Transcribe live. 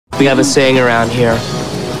We have a saying around here.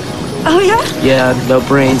 Oh, yeah? Yeah, no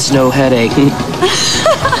brains, no headache.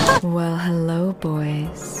 Well, hello,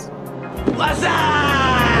 boys. What's up?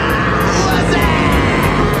 What's up?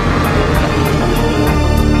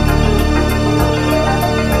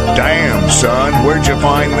 Damn, son, where'd you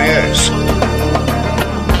find this?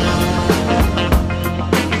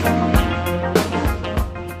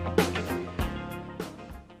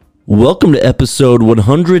 Welcome to episode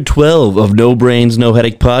 112 of No Brains, No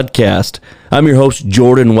Headache podcast. I'm your host,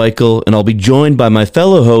 Jordan Weichel, and I'll be joined by my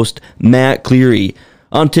fellow host, Matt Cleary.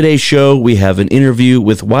 On today's show, we have an interview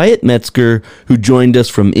with Wyatt Metzger, who joined us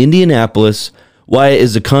from Indianapolis. Wyatt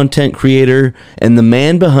is a content creator and the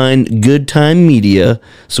man behind Good Time Media,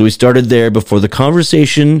 so we started there before the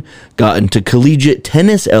conversation got into collegiate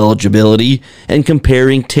tennis eligibility and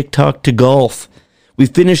comparing TikTok to golf. We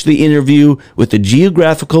finished the interview with a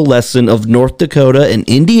geographical lesson of North Dakota and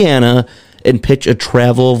Indiana and pitch a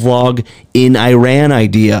travel vlog in Iran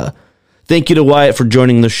idea. Thank you to Wyatt for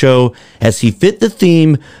joining the show as he fit the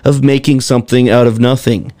theme of making something out of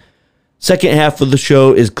nothing. Second half of the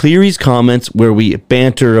show is Cleary's comments where we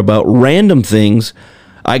banter about random things.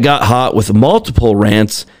 I got hot with multiple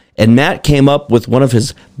rants, and Matt came up with one of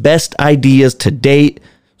his best ideas to date,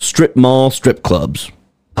 strip mall strip clubs.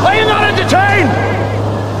 Are you not entertained?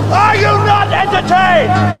 Are you not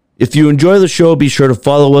entertained? If you enjoy the show, be sure to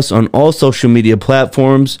follow us on all social media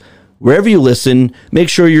platforms. Wherever you listen, make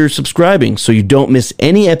sure you're subscribing so you don't miss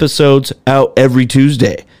any episodes out every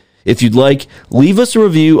Tuesday. If you'd like, leave us a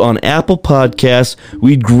review on Apple Podcasts.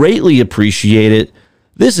 We'd greatly appreciate it.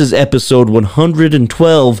 This is episode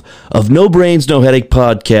 112 of No Brains, No Headache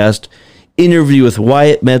podcast. Interview with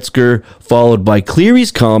Wyatt Metzger, followed by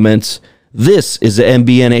Cleary's comments. This is a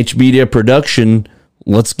MBNH Media production.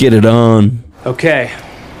 Let's get it on. Okay.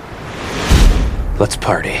 Let's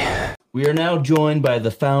party. We are now joined by the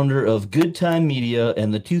founder of Good Time Media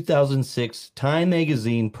and the 2006 Time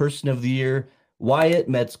Magazine Person of the Year, Wyatt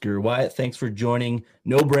Metzger. Wyatt, thanks for joining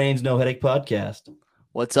No Brains, No Headache podcast.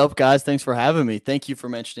 What's up, guys? Thanks for having me. Thank you for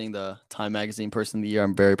mentioning the Time Magazine Person of the Year.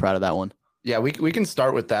 I'm very proud of that one. Yeah, we can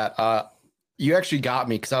start with that. You actually got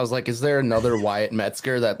me because I was like, is there another Wyatt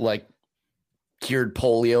Metzger that like cured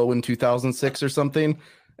polio in 2006 or something?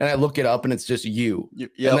 And I look it up and it's just you. Yep.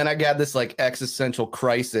 And then I got this like existential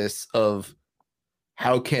crisis of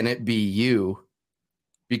how can it be you?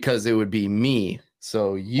 Because it would be me.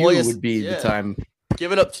 So you would be the time.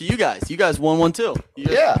 Give it up to you guys. You guys won one too.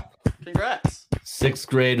 Yeah. Congrats. Sixth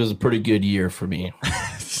grade was a pretty good year for me.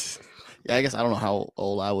 Yeah, I guess I don't know how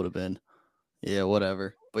old I would have been. Yeah,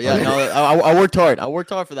 whatever. But yeah, no, I worked hard. I worked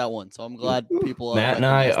hard for that one. So I'm glad people. Matt and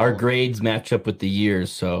I, our grades match up with the years,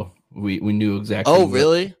 so we knew exactly. Oh,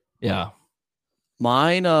 really? Yeah.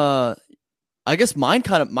 Mine, I guess mine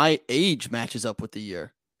kind of my age matches up with the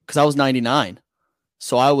year because I was 99,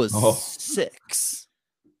 so I was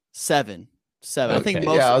 7. Okay. I think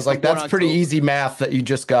most. Yeah, I was like, that's pretty easy math that you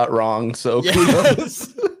just got wrong. So yeah.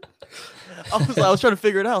 kudos. I was trying to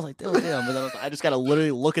figure it out. I was like, damn, but then I just got to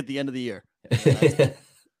literally look at the end of the year. Yeah.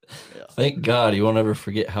 Thank God you won't ever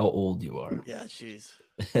forget how old you are. Yeah, jeez.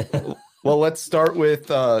 Well, let's start with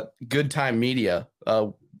Good Time Media.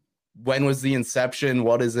 When was the inception?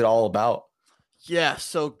 What is it all about? Yeah,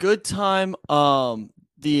 so Good Time,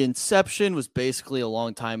 the inception was basically a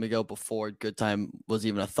long time ago before Good Time was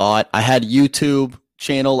even a thought. I had YouTube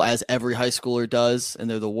channel as every high schooler does, and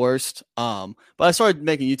they're the worst. But I started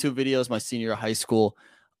making YouTube videos my senior year of high school.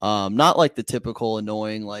 Not like the typical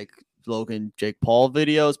annoying like Logan, Jake Paul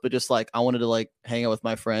videos, but just like I wanted to like hang out with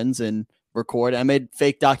my friends and record. I made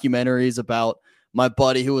fake documentaries about my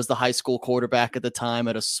buddy who was the high school quarterback at the time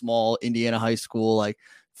at a small Indiana high school, like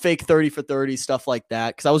fake 30 for 30 stuff like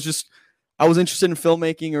that. Cause I was interested in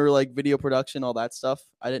filmmaking or like video production, all that stuff.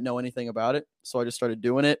 I didn't know anything about it. So I just started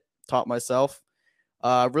doing it, taught myself.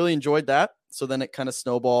 I really enjoyed that. So then it kind of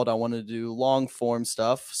snowballed. I wanted to do long form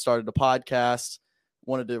stuff, started a podcast,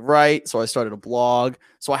 wanted to write. So I started a blog.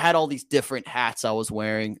 So I had all these different hats I was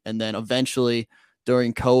wearing. And then eventually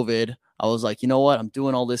during COVID, I was like, you know what? I'm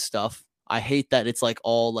doing all this stuff. I hate that it's like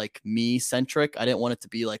all like me centric. I didn't want it to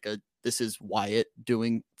be like this is Wyatt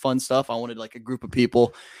doing fun stuff. I wanted like a group of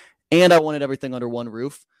people and I wanted everything under one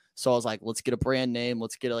roof. So I was like, let's get a brand name.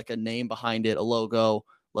 Let's get like a name behind it, a logo.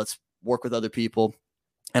 Let's work with other people.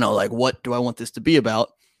 And I was like, what do I want this to be about?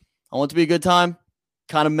 I want it to be a good time.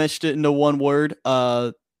 Kind of meshed it into one word.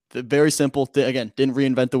 Very simple. Again, didn't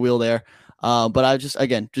reinvent the wheel there. But I just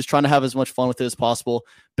trying to have as much fun with it as possible.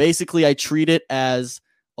 Basically, I treat it as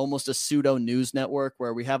almost a pseudo news network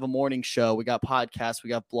where we have a morning show. We got podcasts, we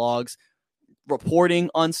got blogs, reporting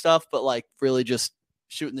on stuff, but like really just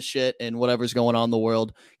shooting the shit and whatever's going on in the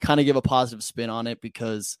world, kind of give a positive spin on it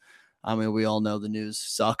because, I mean, we all know the news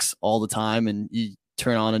sucks all the time and you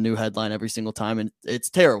turn on a new headline every single time and it's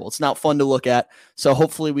terrible. It's not fun to look at. So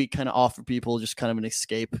hopefully we kind of offer people just kind of an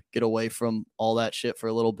escape, get away from all that shit for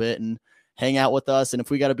a little bit and hang out with us. And if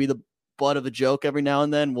we got to be the butt of a joke every now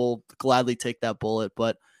and then, we'll gladly take that bullet.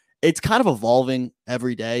 But it's kind of evolving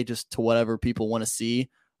every day just to whatever people want to see.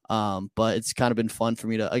 But it's kind of been fun for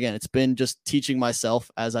me to, again, it's been just teaching myself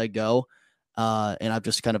as I go. And I've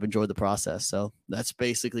just kind of enjoyed the process. So that's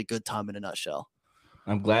basically Good Time in a nutshell.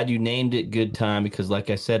 I'm glad you named it Good Time because, like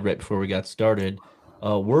I said right before we got started,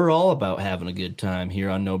 we're all about having a good time here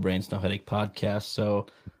on No Brains, No Headache podcast. So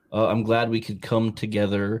I'm glad we could come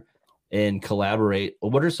together and collaborate.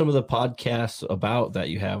 What are some of the podcasts about that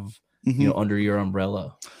you have, under your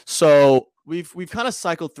umbrella? So we've kind of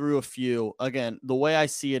cycled through a few. Again, the way I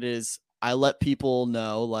see it is I let people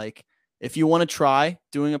know, like, if you want to try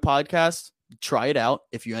doing a podcast, try it out.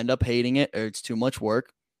 If you end up hating it or it's too much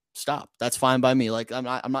work, stop. That's fine by me. Like you're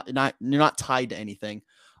not tied to anything.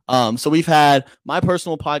 So we've had my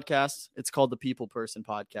personal podcast. It's called the People Person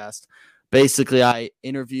Podcast. Basically, I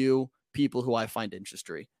interview people who I find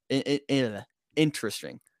interesting.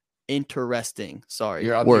 Sorry.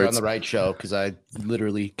 You're on the right show because I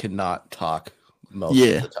literally cannot talk most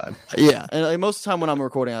of the time. Yeah. And like, most of the time when I'm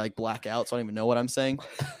recording, I like black out, so I don't even know what I'm saying.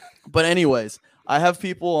 But anyways, I have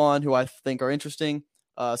people on who I think are interesting.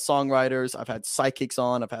 Songwriters. I've had psychics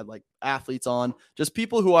on. I've had like athletes on. Just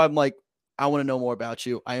people who I'm like, I want to know more about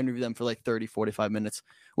you. I interview them for like 30, 45 minutes,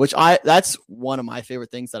 which that's one of my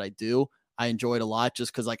favorite things that I do. I enjoy it a lot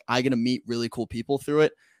just because like I get to meet really cool people through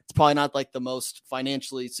it. It's probably not like the most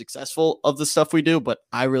financially successful of the stuff we do, but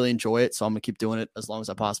I really enjoy it. So I'm gonna keep doing it as long as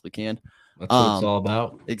I possibly can. That's what it's all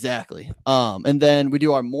about. Exactly. And then we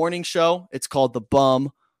do our morning show. It's called The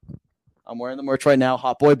Bum. I'm wearing the merch right now.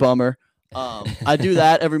 Hot Boy Bummer. I do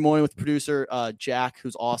that every morning with producer Jack,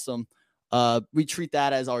 who's awesome. We treat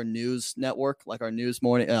that as our news network, like our news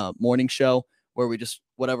morning show, where we just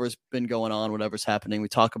whatever's been going on, whatever's happening, we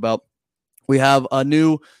talk about. We have a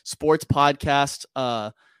new sports podcast.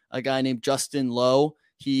 A guy named Justin Lowe.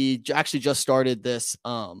 He actually just started this.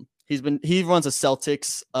 He runs a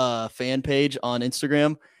Celtics fan page on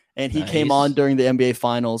Instagram, and he came on during the NBA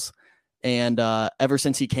Finals. And ever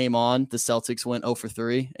since he came on, the Celtics went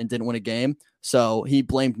 0-3 and didn't win a game. So he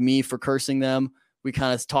blamed me for cursing them. We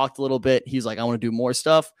kind of talked a little bit. He's like, I want to do more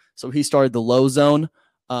stuff. So he started the Low Zone,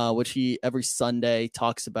 which he every Sunday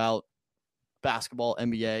talks about basketball,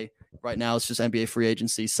 NBA. Right now, it's just NBA free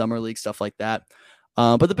agency, summer league, stuff like that.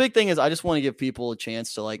 But the big thing is I just want to give people a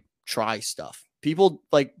chance to like try stuff. People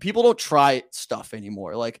don't try stuff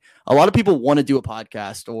anymore. Like a lot of people want to do a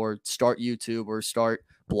podcast or start YouTube or start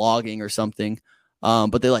blogging or something.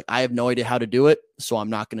 But they're like, I have no idea how to do it, so I'm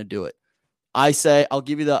not going to do it. I say, I'll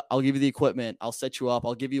give you the equipment. I'll set you up.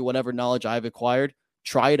 I'll give you whatever knowledge I've acquired.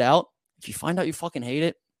 Try it out. If you find out you fucking hate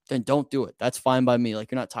it, then don't do it. That's fine by me.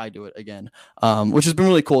 Like you're not tied to it again, which has been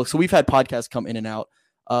really cool. So we've had podcasts come in and out.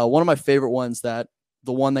 One of my favorite ones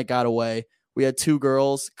the one that got away, we had two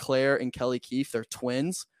girls, Claire and Kelly Keefe. They're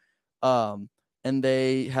twins. And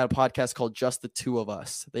they had a podcast called Just the Two of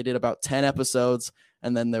Us. They did about 10 episodes.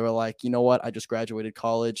 And then they were like, you know what? I just graduated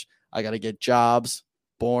college. I got to get jobs.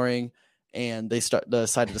 Boring. And they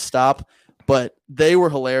decided to stop. But they were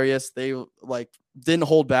hilarious. They like didn't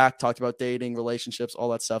hold back, talked about dating, relationships, all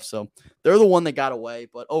that stuff. So they're the one that got away.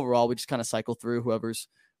 But overall, we just kind of cycle through whoever's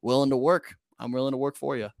willing to work. I'm willing to work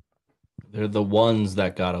for you. They're the ones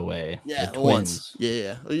that got away. Yeah, the twins. Ones.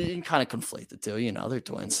 Yeah. You can kind of conflate the two. They're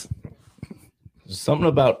twins. Something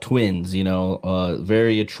about twins,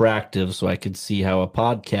 very attractive. So I could see how a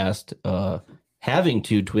podcast having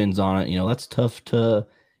two twins on it, that's tough to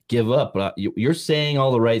give up. But you're saying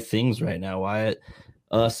all the right things right now, Wyatt.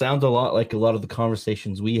 Sounds a lot like a lot of the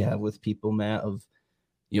conversations we have with people, Matt, of,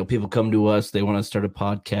 people come to us, they want to start a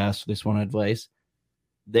podcast, they just want advice.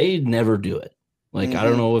 They never do it. Like, I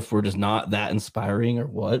don't know if we're just not that inspiring or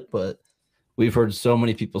what, but we've heard so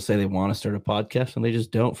many people say they want to start a podcast and they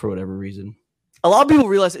just don't for whatever reason. A lot of people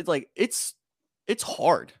realize it's like, it's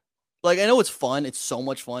hard. Like, I know it's fun. It's so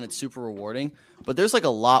much fun. It's super rewarding, but there's like a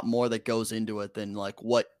lot more that goes into it than like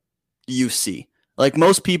what you see. Like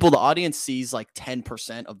most people, the audience sees like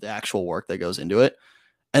 10% of the actual work that goes into it.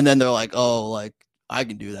 And then they're like, oh, like I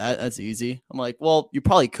can do that. That's easy. I'm like, well, you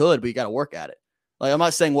probably could, but you got to work at it. Like, I'm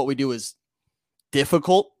not saying what we do is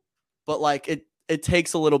difficult, but like it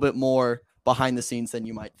takes a little bit more behind the scenes than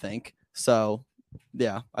you might think. So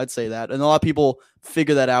yeah, I'd say that. And a lot of people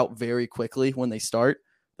figure that out very quickly when they start.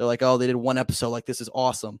 They're like, oh, they did one episode, like this is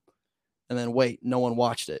awesome. And then wait, no one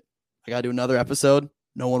watched it. I got to do another episode.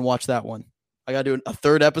 No one watched that one. I got to do a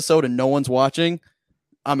third episode and no one's watching.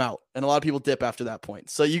 I'm out. And a lot of people dip after that point.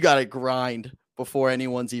 So you got to grind before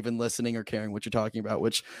anyone's even listening or caring what you're talking about,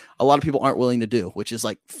 which a lot of people aren't willing to do, which is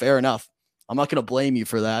like fair enough. I'm not going to blame you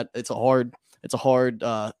for that. It's a hard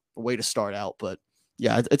way to start out, but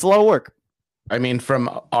yeah, it's a lot of work. I mean, from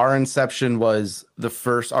our inception was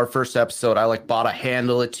our first episode. I like bought a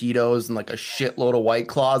handle of Tito's and like a shitload of White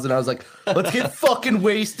Claws, and I was like, let's get fucking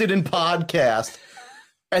wasted and podcast.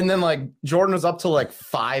 And then like Jordan was up till like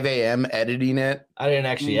 5 a.m. editing it. I didn't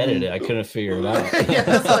actually edit it. I couldn't figure it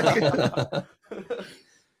out.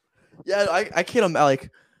 Yeah, I can't like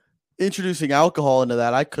introducing alcohol into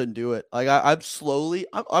that. I couldn't do it. Like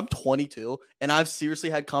I'm 22 and I've seriously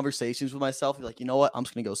had conversations with myself. Like, you know what? I'm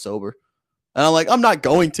just going to go sober. And I'm like, I'm not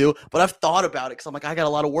going to, but I've thought about it because I'm like, I got a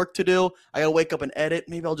lot of work to do. I got to wake up and edit.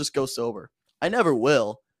 Maybe I'll just go sober. I never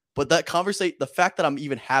will. But the fact that I'm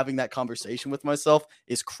even having that conversation with myself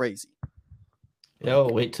is crazy. Yeah,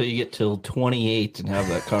 wait till you get till 28 and have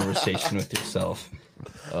that conversation with yourself.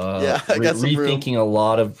 Yeah, I got some rethinking a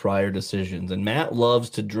lot of prior decisions. And Matt loves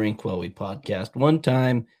to drink while we podcast. One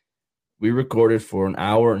time we recorded for an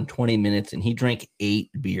hour and 20 minutes and he drank 8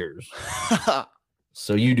 beers.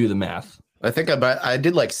 So you do the math. I think I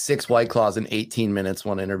did like 6 White Claws in 18 minutes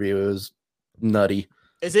one interview. It was nutty.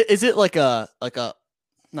 Is it like a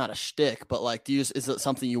not a shtick, but like is it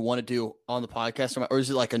something you want to do on the podcast, or is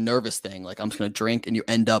it like a nervous thing? Like I'm just gonna drink and you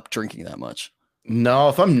end up drinking that much? No,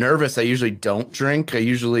 if I'm nervous, I usually don't drink.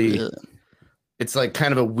 It's like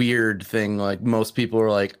kind of a weird thing. Like most people are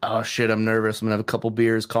like, oh shit, I'm nervous. I'm gonna have a couple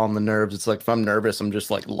beers, calm the nerves. It's like if I'm nervous, I'm just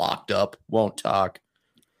like locked up, won't talk.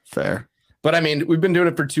 Fair. But I mean, we've been doing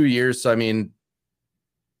it for 2 years. So I mean,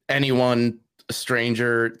 anyone, a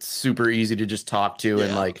stranger, it's super easy to just talk to.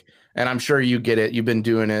 Yeah. And I'm sure you get it. You've been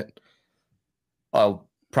doing it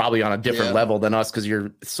probably on a different level than us because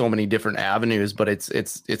you're so many different avenues, but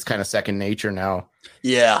it's kind of second nature now.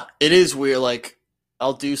 Yeah, it is weird. Like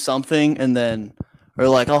I'll do something and then, or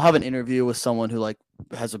like I'll have an interview with someone who like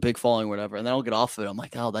has a big following or whatever, and then I'll get off of it. I'm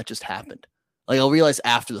like, oh, that just happened. Like I'll realize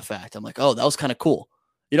after the fact. I'm like, oh, that was kind of cool.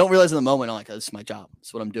 You don't realize in the moment. I'm like, oh, this is my job. This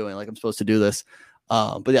is what I'm doing. Like I'm supposed to do this.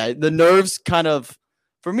 But yeah, the nerves kind of,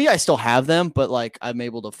 for me, I still have them, but like I'm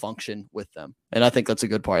able to function with them. And I think that's a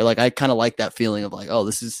good part. Like I kind of like that feeling of like, oh,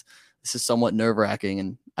 this is somewhat nerve-wracking.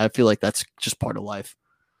 And I feel like that's just part of life.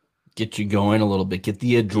 Get you going a little bit. Get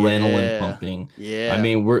the adrenaline pumping. Yeah. I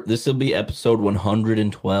mean, this will be episode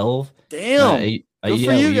 112. Damn. Good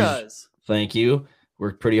for you guys. Thank you.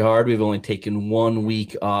 Worked pretty hard. We've only taken 1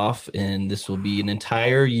 week off, and this will be an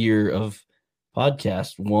entire year of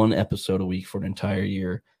podcast, 1 episode a week for an entire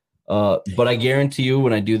year. But I guarantee you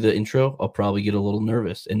when I do the intro, I'll probably get a little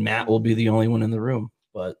nervous, and Matt will be the only one in the room,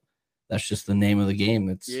 but that's just the name of the game.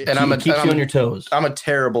 It keeps you on your toes. I'm a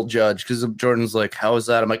terrible judge because Jordan's like, how is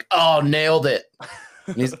that? I'm like, oh, nailed it.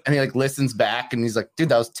 And he like listens back and he's like, dude,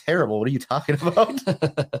 that was terrible. What are you talking about?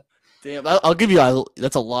 Damn, I'll give you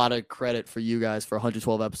that's a lot of credit for you guys for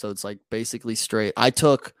 112 episodes, like basically straight.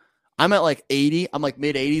 I'm at like 80. I'm like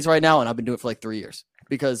mid 80s right now, and I've been doing it for like 3 years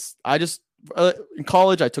because I just in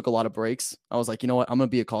college I took a lot of breaks. I was like, you know what, I'm gonna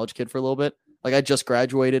be a college kid for a little bit. Like I just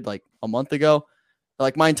graduated like a month ago.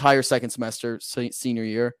 Like my entire second semester, senior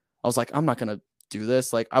year, I was like, I'm not gonna do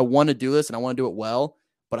this. Like I want to do this and I want to do it well,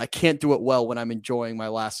 but I can't do it well when I'm enjoying my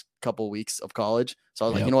last couple of weeks of college. So I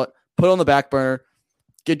was like, you know what, put it on the back burner.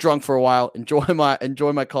 Get drunk for a while, enjoy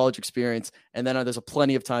my college experience, and then there's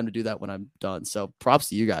plenty of time to do that when I'm done. So props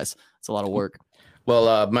to you guys. It's a lot of work.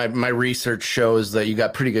 Well, my research shows that you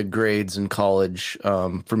got pretty good grades in college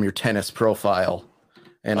from your tennis profile,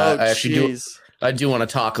 and I actually do want to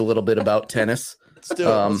talk a little bit about tennis. Let's do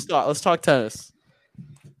it. Let's talk tennis.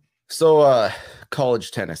 So,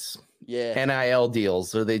 college tennis. Yeah. NIL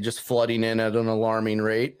deals, are they just flooding in at an alarming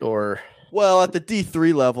rate, or? Well, at the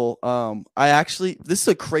D3 level, this is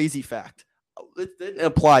a crazy fact. It didn't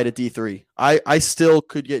apply to D3. I still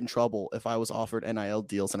could get in trouble if I was offered NIL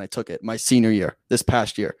deals and I took it my senior year, this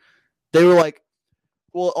past year. They were like,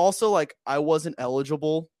 well, also like I wasn't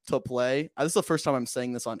eligible to play. This is the first time I'm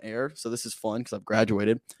saying this on air, so this is fun because I've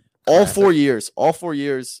graduated. All 4 years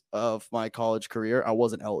of my college career, I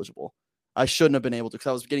wasn't eligible. I shouldn't have been able to because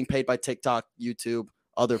I was getting paid by TikTok, YouTube,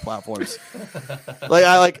 other platforms.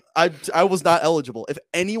 I was not eligible. If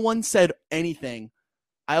anyone said anything,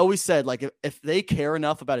 I always said like if they care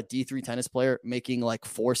enough about a D3 tennis player making like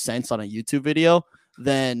 4 cents on a YouTube video,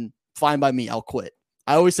 then fine by me, I'll quit.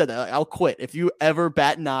 I always said that, like, I'll quit. If you ever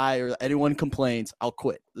bat an eye or anyone complains, I'll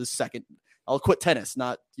quit the second I'll quit tennis,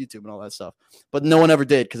 not YouTube and all that stuff. But no one ever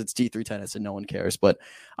did because it's D3 tennis and no one cares. But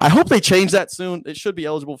I hope they change that soon. It should be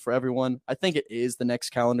eligible for everyone. I think it is the next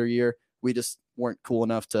calendar year. We just weren't cool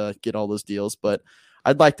enough to get all those deals. But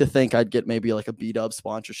I'd like to think I'd get maybe like a B-Dub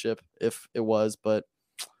sponsorship if it was. But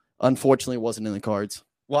unfortunately, it wasn't in the cards.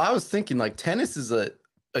 Well, I was thinking like tennis is a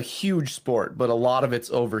huge sport, but a lot of it's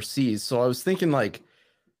overseas. So I was thinking like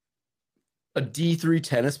a D3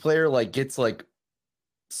 tennis player like gets like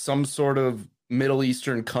some sort of Middle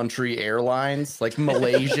Eastern country airlines, like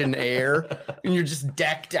Malaysian Air, and you're just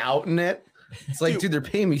decked out in it. It's like, dude, they're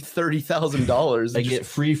paying me $30,000. I get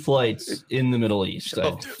free flights in the Middle East.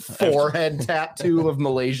 A forehead tattoo of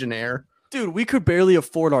Malaysian Air. Dude, we could barely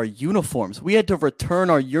afford our uniforms. We had to return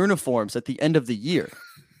our uniforms at the end of the year.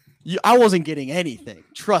 I wasn't getting anything.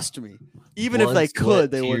 Trust me. Even if they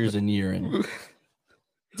could, they tears and urine.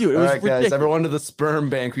 Dude, it all was right, ridiculous. guys, everyone to the sperm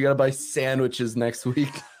bank. We got to buy sandwiches next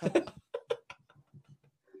week.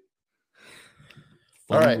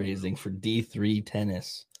 All right. Fundraising for D3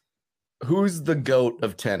 tennis. Who's the GOAT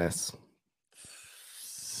of tennis?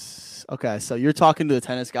 Okay, so you're talking to a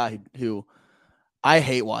tennis guy who I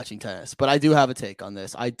hate watching tennis, but I do have a take on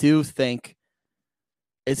this. I do think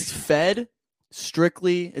it's Roger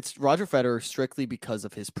Federer strictly because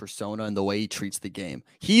of his persona and the way he treats the game.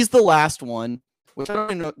 He's the last one, which I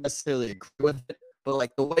don't even necessarily agree with it, but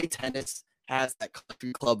like the way tennis has that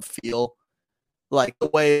country club feel, like the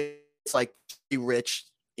way it's like rich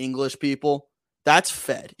English people, that's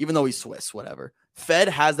Fed, even though he's Swiss, whatever. Fed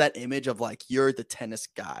has that image of like, you're the tennis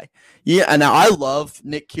guy. Yeah, and now I love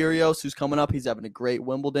Nick Kyrgios, who's coming up. He's having a great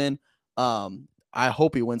Wimbledon. I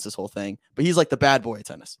hope he wins this whole thing, but he's like the bad boy of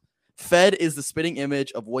tennis. Fed is the spitting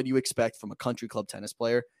image of what you expect from a country club tennis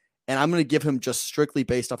player. And I'm going to give him just strictly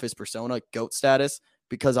based off his persona, GOAT status,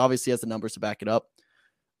 because obviously he has the numbers to back it up.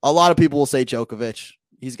 A lot of people will say Djokovic.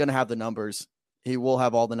 He's going to have the numbers. He will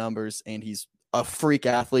have all the numbers, and he's a freak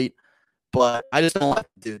athlete. But I just don't like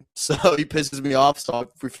the dude. So he pisses me off, so I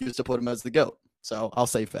refuse to put him as the GOAT. So I'll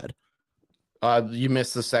say Fed. You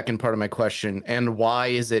missed the second part of my question. And why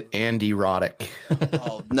is it Andy Roddick?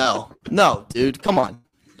 Oh, no, dude. Come on.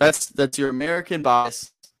 That's your American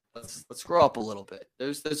bias. Let's grow up a little bit.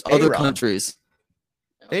 There's other countries.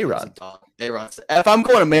 A-Rod. A-Rod. If I'm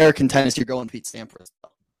going American tennis, you're going Pete Sampras.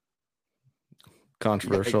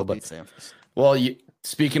 Controversial, but Pete Sampras. Well,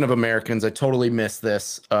 speaking of Americans, I totally missed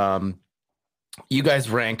this. You guys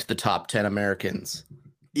ranked the top 10 Americans.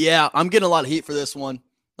 Yeah, I'm getting a lot of heat for this one.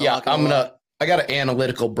 I got an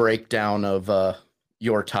analytical breakdown of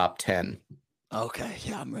your top 10. Okay,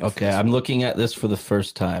 yeah, I'm ready. Okay, I'm looking at this for the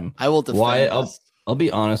first time. I will defend Wyatt, this. I'll be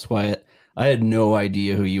honest, Wyatt. I had no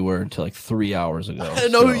idea who you were until like 3 hours ago. I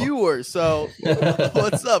didn't know who you were, so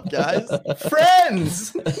what's up, guys?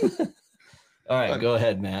 Friends! All right, go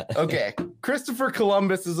ahead, Matt. Okay, Christopher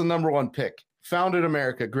Columbus is the number one pick. Founded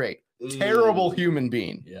America, great. Terrible human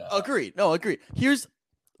being. Yeah. Agreed. No, agreed. And he's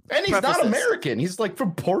Preface not this. American. He's like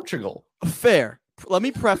from Portugal. Fair. Let me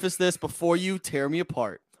preface this before you tear me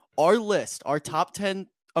apart. Our list, our top 10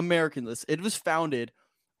 American list, it was founded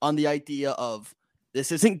on the idea of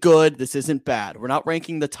this isn't good, this isn't bad. We're not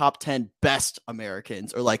ranking the top 10 best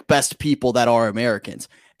Americans or like best people that are Americans.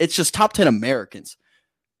 It's just top 10 Americans.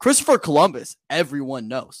 Christopher Columbus, everyone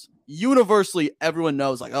knows. Universally, everyone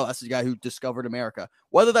knows, like, oh, that's the guy who discovered America.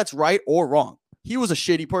 Whether that's right or wrong, he was a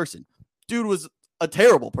shitty person. Dude was a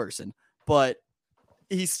terrible person, but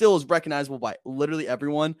he still is recognizable by literally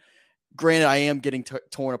everyone. Granted, I am getting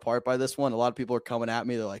torn apart by this one. A lot of people are coming at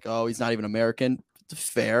me. They're like, oh, he's not even American. It's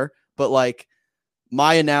fair. But like,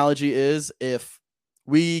 my analogy is if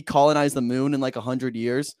we colonize the moon in like 100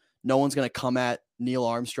 years, no one's going to come at Neil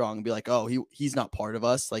Armstrong and be like, oh, he's not part of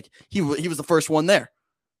us. Like he was the first one there.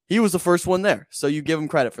 He was the first one there. So you give him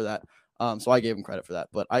credit for that. So I gave him credit for that,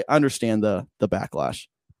 but I understand the backlash.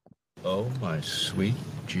 Oh, my sweet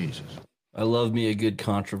Jesus. I love me a good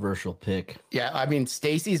controversial pick. Yeah, I mean,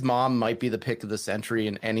 Stacy's mom might be the pick of the century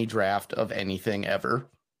in any draft of anything ever.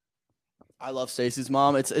 I love Stacey's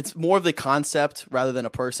mom. It's more of the concept rather than a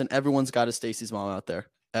person. Everyone's got a Stacey's mom out there.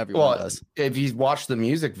 Everyone does. If you watch the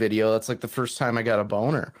music video, that's like the first time I got a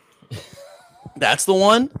boner. That's the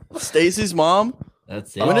one? Stacey's mom?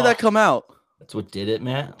 That's it. When did that come out? That's what did it,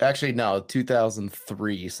 Matt? Actually, no,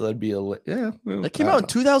 2003. So that'd be That came out in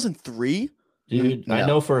 2003? Dude, No. I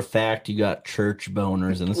know for a fact you got church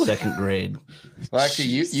boners in the second grade. Well, actually,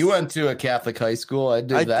 you went to a Catholic high school. I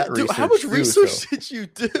did that Dude, research. how much too, research so- did you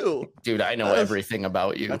do? Dude, I know That's- everything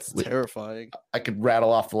about you. That's terrifying. I could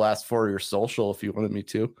rattle off the last four of your social if you wanted me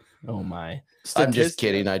to. Oh my. I'm just Statistic-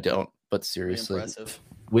 kidding. I don't. But Pretty seriously, impressive.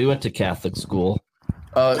 We went to Catholic school.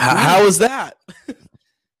 How was that?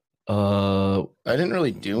 I didn't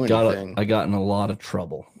really do anything. I got in a lot of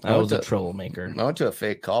trouble. I was a troublemaker. I went to a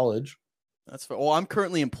fake college. That's fair. Well, I'm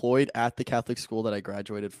currently employed at the Catholic school that I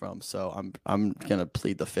graduated from, so I'm gonna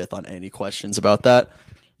plead the fifth on any questions about that.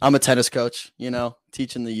 I'm a tennis coach,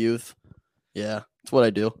 teaching the youth. Yeah, that's what I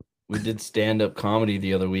do. We did stand-up comedy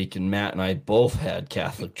the other week, and Matt and I both had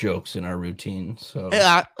Catholic jokes in our routine. So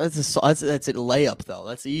yeah, that's a layup though.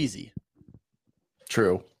 That's easy.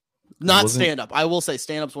 True. Not stand-up. I will say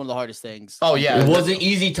stand-up's one of the hardest things. Oh yeah, it wasn't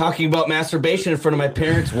easy talking about masturbation in front of my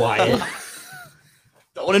parents, Wyatt.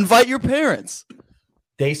 Don't invite your parents.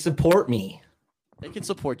 They support me. They can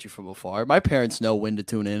support you from afar. My parents know when to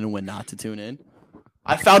tune in and when not to tune in.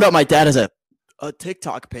 I found out my dad has a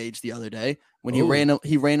TikTok page the other day when he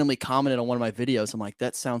randomly commented on one of my videos. I'm like,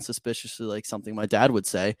 that sounds suspiciously like something my dad would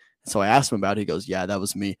say. And so I asked him about it. He goes, yeah, that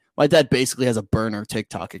was me. My dad basically has a burner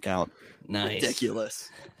TikTok account. Nice. Ridiculous.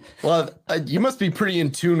 Well, you must be pretty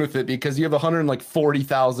in tune with it because you have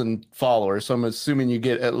 140,000 followers. So I'm assuming you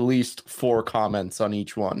get at least 4 comments on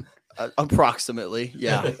each one. Approximately.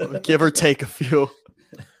 Yeah. Give or take a few.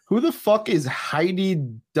 Who the fuck is Heidi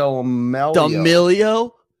D'Amelio?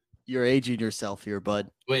 D'Amelio? You're aging yourself here, bud.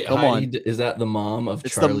 Wait, come Heidi, on. Is that the mom of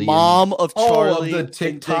it's Charlie? It's the mom of Charlie. Of the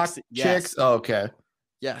TikTok chicks? Yes. Oh, okay.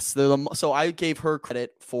 Yes. So I gave her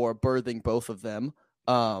credit for birthing both of them.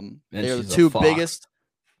 They're the 2 biggest.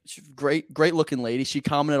 Great looking lady. She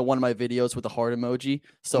commented on one of my videos with a heart emoji.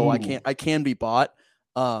 So I can be bought.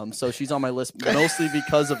 So she's on my list mostly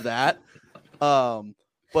because of that.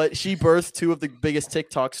 But she birthed 2 of the biggest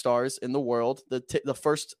TikTok stars in the world, the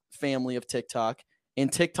first family of TikTok. And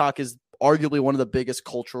TikTok is arguably one of the biggest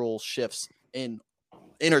cultural shifts in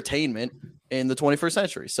entertainment in the 21st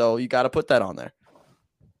century. So you got to put that on there.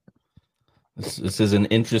 This is an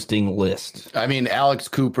interesting list. I mean, Alex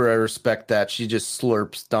Cooper, I respect that. She just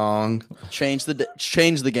slurps dong. Change the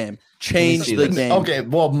game. Change the game. Okay,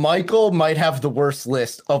 well, Michael might have the worst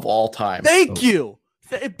list of all time. Thank you.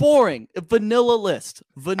 Boring. Vanilla list.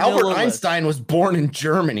 Albert Einstein was born in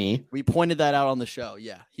Germany. We pointed that out on the show.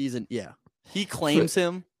 Yeah, he claims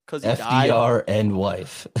him because he FDR died. And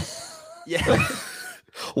wife. Yeah.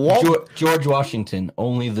 George Washington,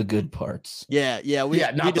 only the good parts. Yeah. We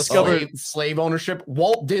discovered slave ownership.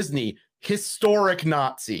 Walt Disney, historic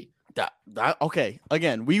Nazi. Okay.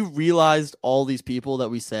 Again, we realized all these people that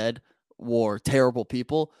we said were terrible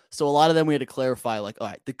people. So a lot of them we had to clarify, like, all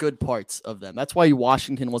right, the good parts of them. That's why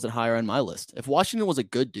Washington wasn't higher on my list. If Washington was a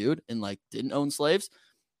good dude and didn't own slaves,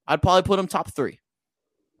 I'd probably put him top 3.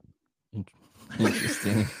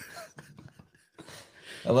 Interesting.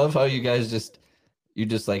 I love how you guys just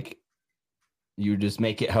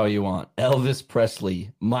make it how you want. Elvis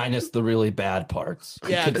Presley minus the really bad parts.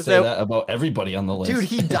 Yeah, you could say that about everybody on the list. Dude,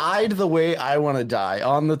 he died the way I want to die,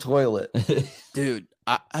 on the toilet. Dude,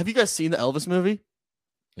 have you guys seen the Elvis movie?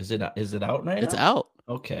 Is it out right now? It's out.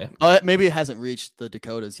 Okay. Maybe it hasn't reached the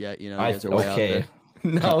Dakotas yet. You guys are way out there.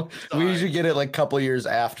 No, we usually get it a couple years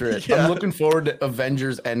after it. Yeah. I'm looking forward to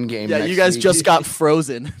Avengers Endgame. Yeah, you guys just got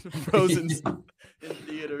Frozen. Frozen's in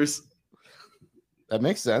theaters. That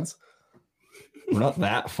makes sense. We're not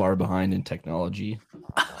that far behind in technology.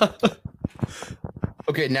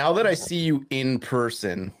 Okay, now that I see you in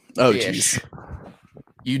person, jeez,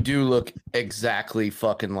 you do look exactly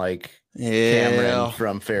fucking like Cameron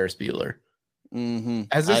from Ferris Bueller. Mm-hmm.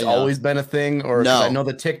 Has this always been a thing, or no? I know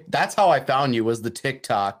that's how I found you. Was the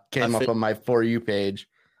TikTok came up on my For You page,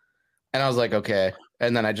 and I was like, okay,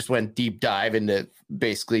 and then I just went deep dive into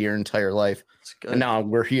basically your entire life, and now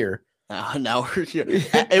we're here. Now we're here.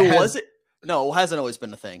 It hasn't always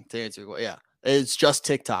been a thing. To answer your question, it's just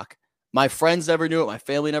TikTok. My friends never knew it. My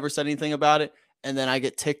family never said anything about it, and then I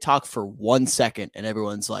get TikTok for 1 second, and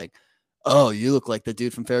everyone's like, "Oh, you look like the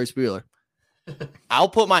dude from Ferris Bueller." I'll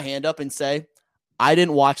put my hand up and say, I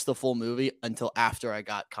didn't watch the full movie until after I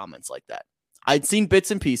got comments like that. I'd seen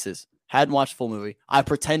bits and pieces, hadn't watched the full movie. I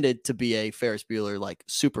pretended to be a Ferris Bueller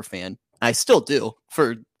super fan. I still do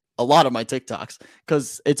for a lot of my TikToks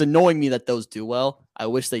because it's annoying me that those do well. I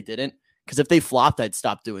wish they didn't, because if they flopped, I'd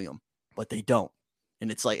stop doing them, but they don't.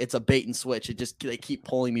 And it's a bait and switch. They keep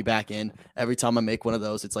pulling me back in every time I make one of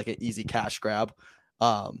those. It's like an easy cash grab.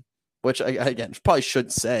 Which I, again, probably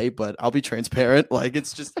shouldn't say, but I'll be transparent.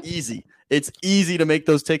 It's just easy. It's easy to make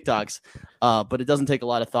those TikToks, but it doesn't take a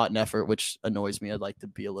lot of thought and effort, which annoys me. I'd like to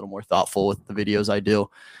be a little more thoughtful with the videos I do.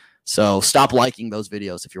 So stop liking those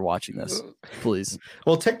videos if you're watching this, please.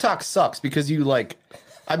 Well, TikTok sucks because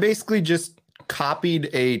I basically just copied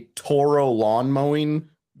a Toro lawn mowing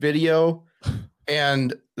video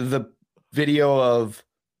and the video of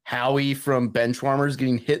Howie from Benchwarmers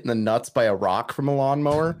getting hit in the nuts by a rock from a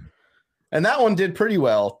lawnmower. And that one did pretty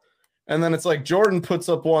well. And then it's like Jordan puts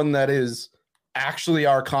up one that is actually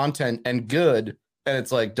our content and good, and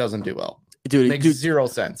it's like doesn't do well. Dude, Makes zero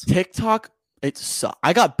sense. TikTok,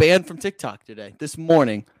 I got banned from TikTok today, this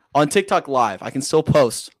morning on TikTok Live. I can still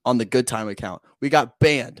post on the Good Time account. We got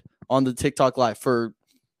banned on the TikTok Live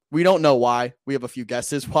we don't know why. We have a few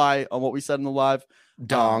guesses why on what we said in the live.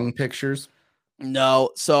 Dong pictures.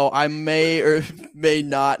 No, so I may or may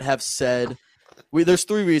not have said. There's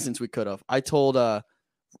 3 reasons we could have.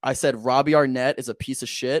 I said Robbie Arnett is a piece of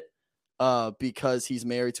shit because he's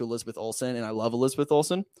married to Elizabeth Olsen, and I love Elizabeth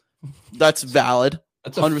Olsen. That's valid.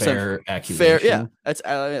 That's a 100% fair accusation. Fair, yeah.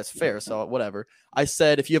 That's fair. So whatever. I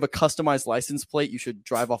said if you have a customized license plate, you should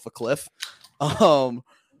drive off a cliff.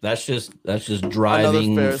 That's just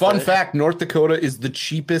driving. Fun fact: North Dakota is the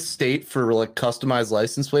cheapest state for like customized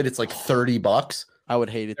license plate. It's like $30. I would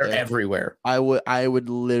hate it. They're there. everywhere. I would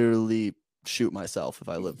literally shoot myself if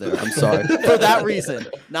I lived there. I'm sorry for that reason,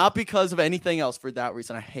 not because of anything else. For that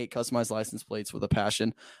reason, I hate customized license plates with a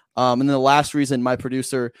passion. And then the last reason, my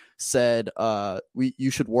producer said, you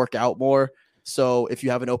should work out more. So if you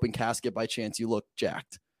have an open casket by chance, you look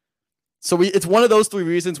jacked. So it's one of those 3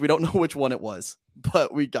 reasons. We don't know which one it was,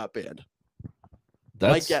 but we got banned.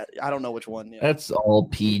 I don't know which one. Yeah. That's all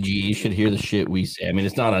PG. You should hear the shit we say. I mean,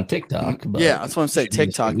 it's not on TikTok. But yeah, that's what I'm saying.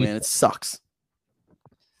 TikTok, man, it sucks.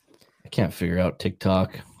 I can't figure out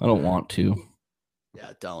TikTok. I don't want to.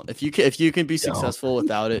 Yeah, don't. If you can be successful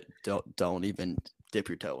without it, don't even dip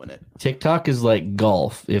your toe in it. TikTok is like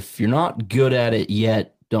golf. If you're not good at it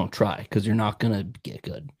yet, don't try because you're not gonna get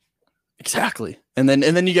good. Exactly. And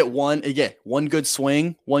then you get one good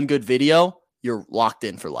swing, one good video, you're locked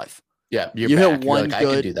in for life. Yeah, you hit one like, good.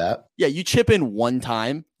 I could do that. Yeah, you chip in one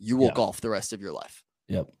time, you will golf the rest of your life.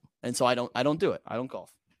 Yep. And so I don't do it. I don't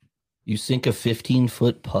golf. You sink a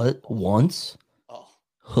 15-foot putt once. Oh,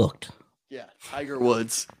 hooked. Yeah, Tiger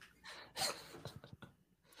Woods.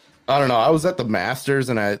 I don't know. I was at the Masters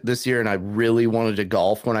this year, and I really wanted to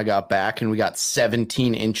golf when I got back, and we got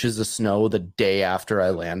 17 inches of snow the day after I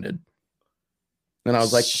landed. And I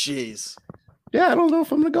was like, "Jeez, yeah, I don't know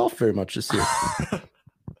if I'm going to golf very much this year."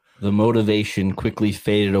 The motivation quickly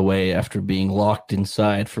faded away after being locked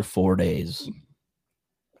inside for 4 days.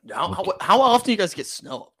 How often do you guys get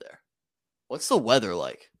snow up there? What's the weather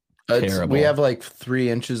like? Terrible. We have like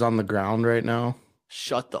 3 inches on the ground right now.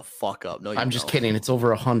 Shut the fuck up! No, I'm just kidding. It's over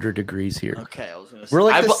 100 degrees here. Okay, I was gonna say. We're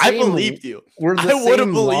like I believed you. We're the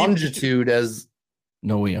same longitude as.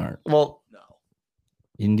 No, we aren't. Well, no.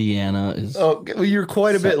 Indiana is. Oh, well, you're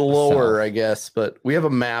quite a bit lower, I guess. But we have a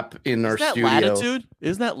map in our studio. Latitude?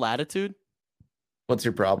 Isn't that latitude? What's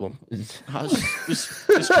your problem? I was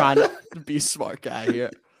just trying to be a smart guy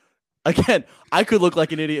here. Again, I could look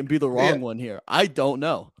like an idiot and be the wrong one here. I don't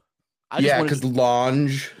know. Because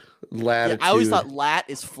latitude. Yeah, I always thought lat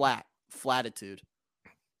is flatitude.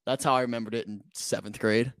 That's how I remembered it in 7th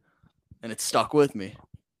grade, and it stuck with me.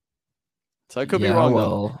 So I could be wrong.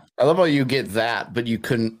 Though. I love how you get that, but you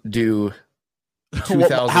couldn't do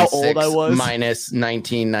 2006 how old I was minus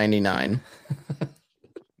 1999,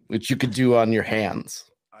 which you could do on your hands.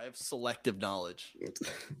 I have selective knowledge.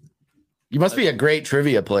 You must be a great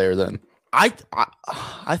trivia player then. I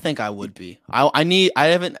think I would be. I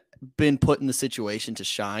haven't been put in the situation to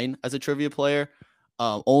shine as a trivia player,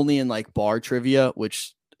 only in like bar trivia,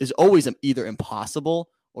 which is always either impossible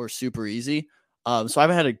or super easy. So I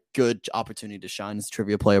haven't had a good opportunity to shine as a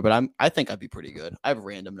trivia player, but I think I'd be pretty good. I have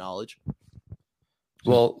random knowledge.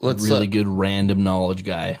 Well, let's really good random knowledge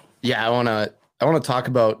guy. Yeah, I want to talk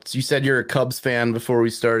about. So you said you're a Cubs fan before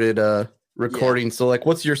we started recording. Yeah. So like,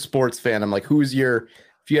 what's your sports fan? I'm like, who's your?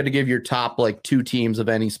 If you had to give your top like 2 teams of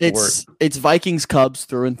any sport, it's Vikings, Cubs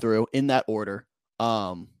through and through in that order.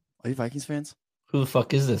 Are you Vikings fans? Who the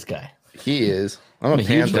fuck is this guy? He is. I'm a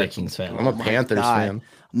huge Vikings fan. I'm a Panthers fan.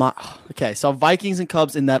 Okay, so Vikings and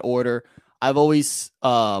Cubs in that order. I've always,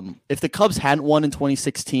 if the Cubs hadn't won in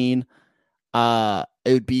 2016, it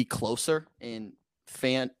would be closer in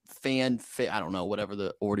fan. I don't know, whatever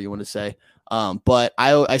the order you want to say. But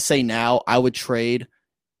I say now I would trade.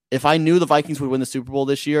 If I knew the Vikings would win the Super Bowl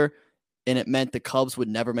this year and it meant the Cubs would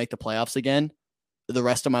never make the playoffs again, the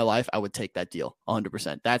rest of my life, I would take that deal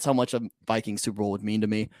 100%. That's how much a Vikings Super Bowl would mean to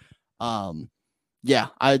me.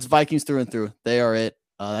 It's Vikings through and through. They are it.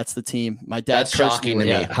 That's the team. My dad's shocking to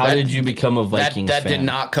me. How did you become a Vikings fan? That did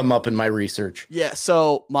not come up in my research. Yeah,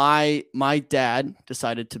 so my dad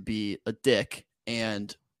decided to be a dick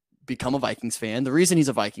and become a Vikings fan. The reason he's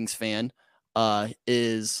a Vikings fan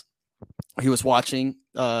is he was watching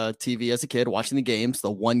TV as a kid, watching the games,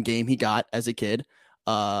 the one game he got as a kid.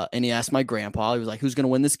 And he asked my grandpa, he was like, who's going to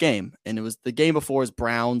win this game? And it was the game before is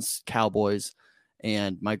Browns, Cowboys.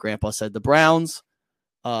 and my grandpa said the Browns.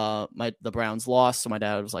 The Browns lost, so my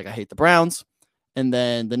dad was like, I hate the Browns. And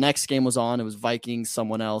then the next game was on. It was Vikings,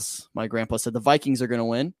 someone else. My grandpa said the Vikings are going to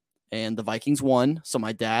win, and the Vikings won. So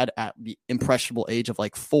my dad, at the impressionable age of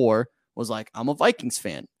like 4, was like, I'm a Vikings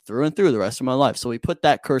fan through and through the rest of my life. So he put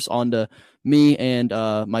that curse onto me and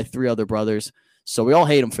my 3 other brothers. So we all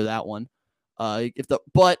hate him for that one.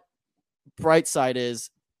 But bright side is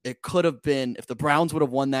it could have been, if the Browns would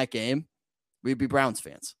have won that game, we'd be Browns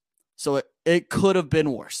fans. So it could have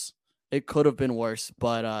been worse. It could have been worse.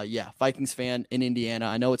 But yeah, Vikings fan in Indiana.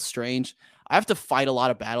 I know it's strange. I have to fight a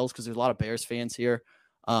lot of battles because there's a lot of Bears fans here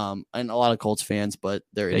and a lot of Colts fans, but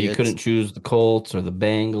they're idiots. You couldn't choose the Colts or the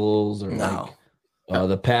Bengals or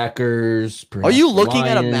the Packers. Are you looking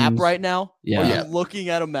at a map right now? Yeah. Are you looking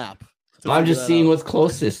at a map? I'm just seeing what's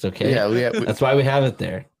closest, okay? Yeah, that's why we have it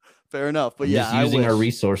there. Fair enough. But I'm yeah, just using our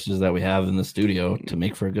resources that we have in the studio to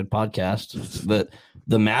make for a good podcast.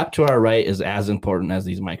 The map to our right is as important as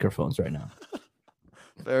these microphones right now.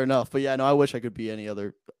 Fair enough. But yeah, no, I wish I could be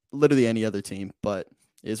literally any other team, but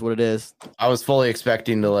it is what it is. I was fully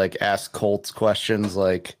expecting to like ask Colts questions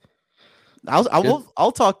like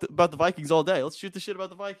I'll talk about the Vikings all day. Let's shoot the shit about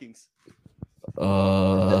the Vikings.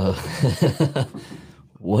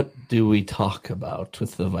 What do we talk about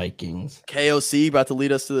with the Vikings? KOC about to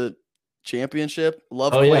lead us to the championship.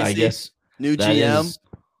 Love Quasi. Yeah, I guess new GM.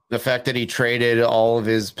 The fact that he traded all of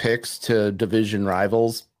his picks to division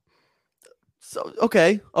rivals. So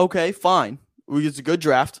okay, fine. It's a good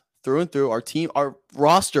draft through and through. Our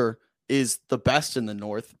roster is the best in the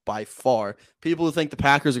North by far. People who think the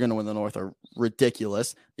Packers are going to win the North are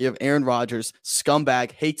ridiculous. You have Aaron Rodgers,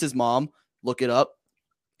 scumbag, hates his mom. Look it up.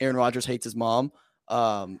 Aaron Rodgers hates his mom.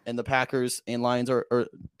 And the Packers and Lions or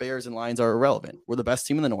Bears and Lions are irrelevant. We're the best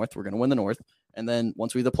team in the North. We're going to win the North. And then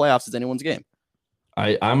once we the playoffs, it's anyone's game.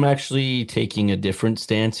 I'm actually taking a different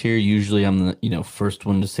stance here. Usually I'm the first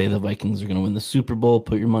one to say the Vikings are going to win the Super Bowl.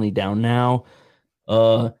 Put your money down now.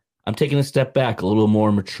 I'm taking a step back, a little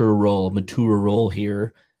more mature role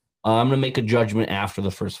here. I'm going to make a judgment after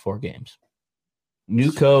the first 4 games.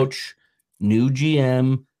 New coach, new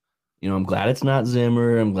GM. I'm glad it's not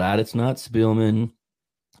Zimmer. I'm glad it's not Spielman.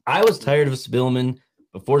 I was tired of Spielman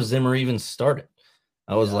before Zimmer even started.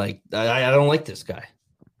 I was like, I don't like this guy.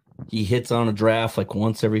 He hits on a draft like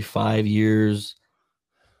once every 5 years.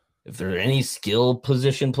 If there are any skill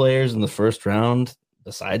position players in the first round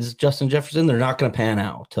besides Justin Jefferson, they're not going to pan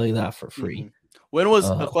out. I'll tell you that for free. When was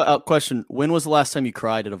a question? When was the last time you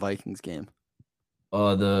cried at a Vikings game?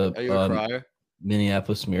 Are you a crier?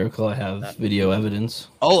 Minneapolis Miracle. I have video evidence.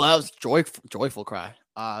 Oh, that was joyful cry.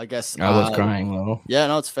 I guess I was crying though. Yeah,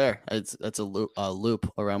 no, it's fair. That's a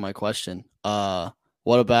loop around my question. What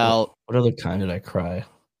about what other time did I cry?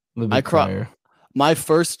 I cry. My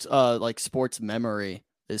first sports memory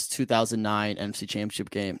is 2009 NFC Championship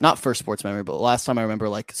game. Not first sports memory, but last time I remember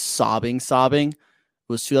like sobbing. It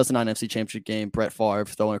was 2009 NFC Championship game. Brett Favre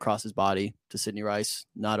throwing across his body to Sidney Rice,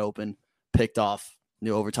 not open, picked off.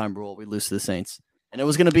 New overtime rule. We lose to the Saints, and it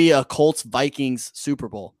was going to be a Colts Vikings Super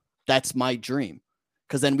Bowl. That's my dream,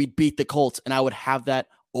 because then we'd beat the Colts, and I would have that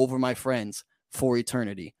over my friends for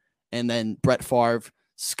eternity. And then Brett Favre,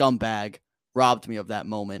 scumbag, robbed me of that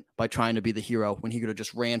moment by trying to be the hero when he could have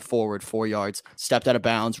just ran forward 4 yards, stepped out of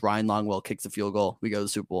bounds. Ryan Longwell kicks the field goal. We go to the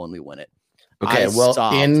Super Bowl and we win it. Okay,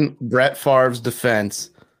 in Brett Favre's defense,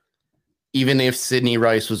 even if Sidney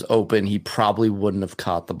Rice was open, he probably wouldn't have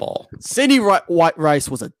caught the ball. Sidney Rice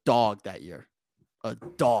was a dog that year. A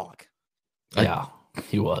dog. Yeah,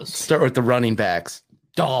 he was. Start with the running backs.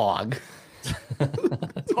 Dog.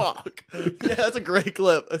 Dog. Yeah, that's a great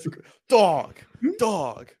clip. Dog.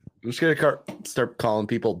 I'm just going to start calling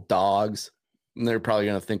people dogs, and they're probably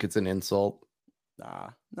going to think it's an insult.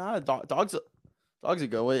 Nah, dog's a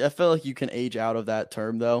good way. I feel like you can age out of that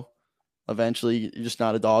term, though. Eventually, you're just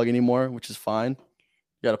not a dog anymore, which is fine.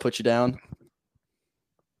 Got to put you down.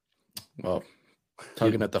 Well,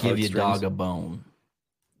 tugging at the give your dog a bone.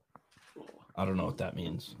 I don't know what that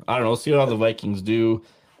means. I don't know. See how the Vikings do.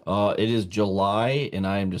 It is July, and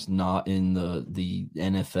I am just not in the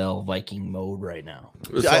NFL Viking mode right now.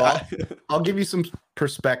 So I'll give you some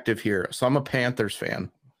perspective here. So I'm a Panthers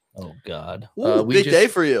fan. Oh God! Ooh, big day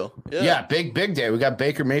for you. Yeah, big day. We got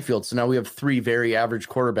Baker Mayfield, so now we have 3 very average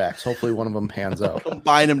quarterbacks. Hopefully, one of them pans out.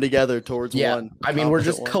 Combine them together towards one. I mean, we're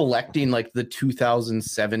just collecting like the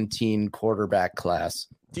 2017 quarterback class.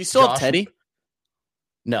 Do you still have Teddy?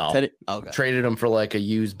 No, Teddy. Okay. Traded him for like a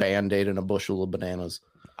used Band-Aid and a bushel of bananas.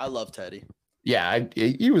 I love Teddy. Yeah,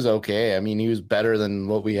 he was okay. I mean, he was better than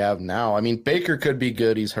what we have now. I mean, Baker could be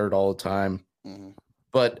good. He's hurt all the time. Mm-hmm.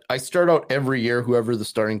 But I start out every year, whoever the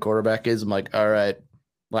starting quarterback is, I'm like, all right,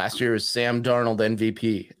 last year was Sam Darnold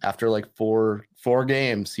MVP. After like four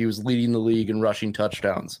games, he was leading the league in rushing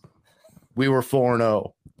touchdowns. We were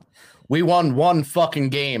 4-0. We won one fucking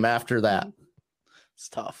game after that. It's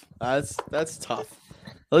tough. That's tough.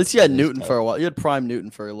 At least you had Newton for a while. You had Prime Newton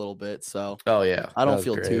for a little bit, so Oh yeah, I that don't was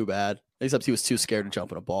feel great. too bad. Except he was too scared to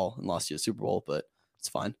jump in a ball and lost you a Super Bowl, but it's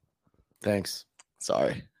fine. Thanks.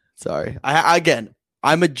 Sorry.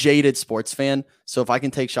 I'm a jaded sports fan, so if I can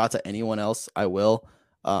take shots at anyone else, I will.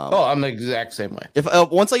 I'm the exact same way. If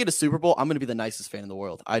once I get a Super Bowl, I'm gonna be the nicest fan in the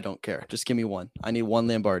world. I don't care. Just give me one. I need one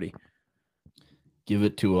Lombardi. Give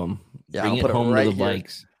it to them. Yeah, Bring I'll it put it home right to the here.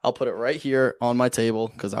 Vikes. I'll put it right here on my table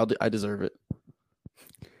because I deserve it.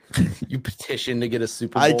 You petition to get a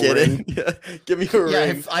Super Bowl I get ring. it. Yeah, give me a Yeah,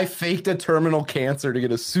 ring. if I faked a terminal cancer to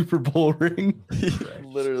get a Super Bowl ring.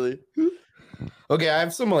 Literally. Okay, I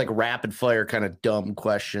have some like rapid fire kind of dumb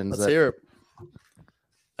questions. Let's hear it.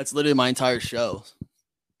 That's literally my entire show.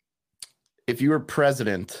 If you were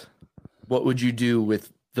president, what would you do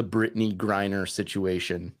with the Brittany Griner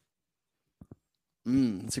situation?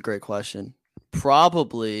 That's a great question.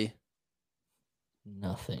 Probably.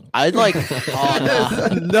 Nothing. I'd like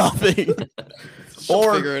nothing.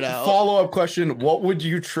 Or figure it out. follow-up question, what would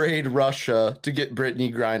you trade Russia to get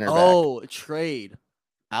Brittany Griner back? Oh, trade.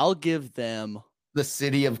 I'll give them. The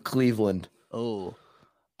city of Cleveland. Oh,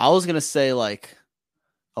 I was gonna say like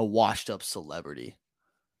a washed-up celebrity.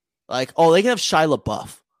 Like, oh, they can have Shia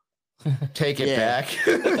LaBeouf. Take it Yeah. back.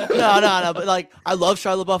 No. But like, I love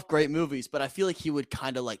Shia LaBeouf, great movies, but I feel like he would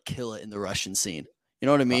kind of like kill it in the Russian scene. You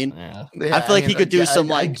know what I mean? Yeah. Yeah, I feel like he could do some,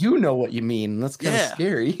 I like- do know what you mean. That's kind of Yeah.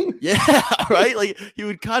 scary. Yeah, right. Like he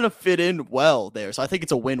would kind of fit in well there. So I think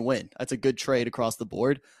it's a win-win. That's a good trade across the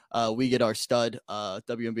board. We get our stud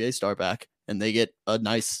WNBA star back, and they get a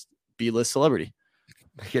nice B-list celebrity.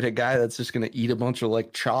 Get a guy that's just gonna eat a bunch of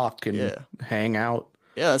like chalk and Yeah. hang out.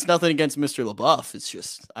 Yeah, it's nothing against Mr. LaBeouf. It's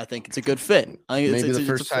just I think it's a good fit. I think Maybe it's the a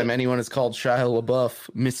first fit. time anyone has called Shia LaBeouf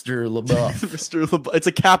Mr. LaBeouf. Mr. LaBeouf. It's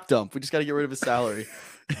a cap dump. We just got to get rid of his salary.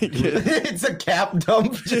 It's a cap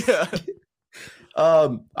dump. Yeah.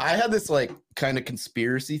 I had this like kind of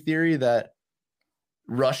conspiracy theory that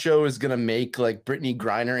Russia is gonna make like Brittany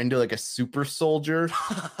Griner into like a super soldier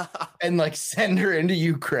and like send her into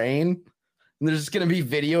Ukraine. And there's just gonna be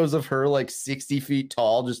videos of her like 60 feet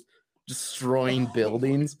tall, just destroying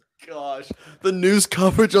buildings. Gosh, the news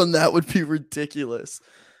coverage on that would be ridiculous.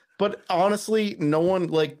 But honestly, no one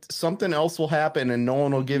like something else will happen and no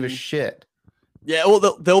one will give a shit. Yeah,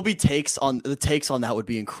 well, there'll be takes on that would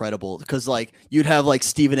be incredible because like you'd have like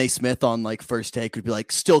Stephen A. Smith on like First Take would be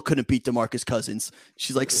like still couldn't beat DeMarcus Cousins.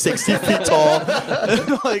 She's like 60 feet tall.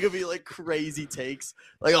 Like it'd be like crazy takes.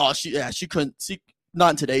 Like she couldn't.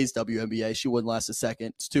 Not in today's WNBA. She wouldn't last a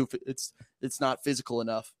second. It's not physical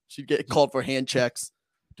enough. She'd get called for hand checks.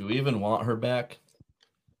 Do we even want her back?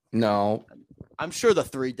 No. I'm sure the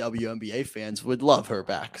 3 WNBA fans would love her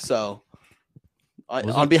back. So, Was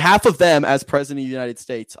on it- behalf of them, as president of the United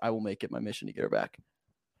States, I will make it my mission to get her back.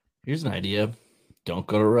 Here's an idea. Don't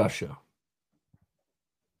go to Russia.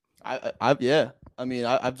 Yeah. I mean,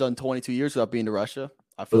 I've done 22 years without being to Russia.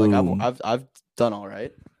 I feel like Boom. I've done all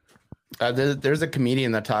right. There's a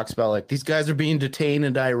comedian that talks about like these guys are being detained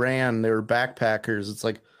in Iran. They were backpackers. It's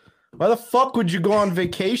like, why the fuck would you go on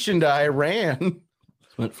vacation to Iran?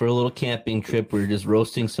 Went for a little camping trip. We were just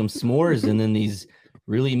roasting some s'mores, and then these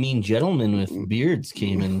really mean gentlemen with beards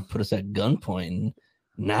came and put us at gunpoint. And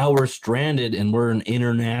now we're stranded, and we're an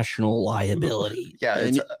international liability. Yeah,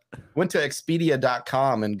 And went to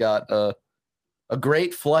Expedia.com and got a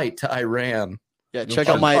great flight to Iran. Yeah, check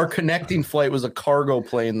out Our connecting flight was a cargo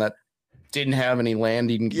plane that didn't have any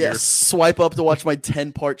landing gear. Yes, swipe up to watch my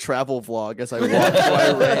 10-part travel vlog as I walk to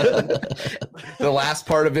Iran. The last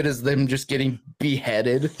part of it is them just getting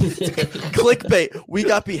beheaded. Clickbait. We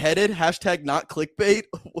got beheaded. Hashtag not clickbait.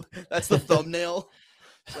 That's the thumbnail.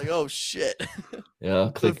 It's like, oh shit. Yeah,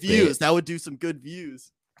 The clickbait. views. That would do some good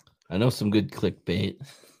views. I know some good clickbait.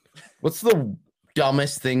 What's the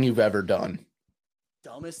dumbest thing you've ever done?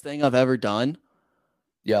 Dumbest thing I've ever done.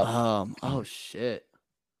 Yeah. Oh shit.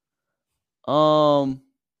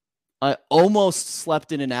 I almost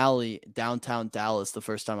slept in an alley downtown Dallas the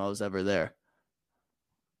first time I was ever there.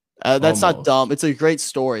 That's not Almost. dumb. It's a great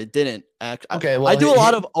story. It didn't act. Okay, I well, do a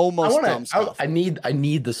lot of almost dumb I stuff.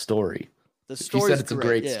 need the story. The You story said it's a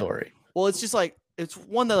great story. Well, it's just like it's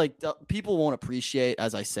one that like people won't appreciate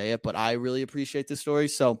as I say it, but I really appreciate this story.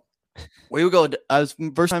 So we would go. I was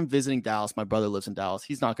first time visiting Dallas. My brother lives in Dallas.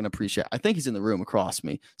 He's not going to appreciate. I think he's in the room across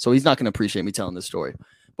me, so he's not going to appreciate me telling this story.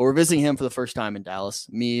 But we're visiting him for the first time in Dallas.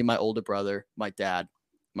 Me, my older brother, my dad,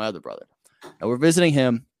 my other brother. And we're visiting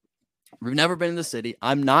him. We've never been in the city.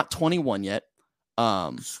 I'm not 21 yet,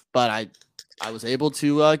 but I was able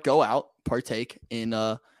to go out, partake in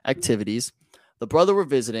activities. The brother we're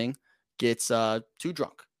visiting gets too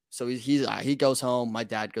drunk. So he goes home. My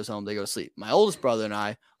dad goes home. They go to sleep. My oldest brother and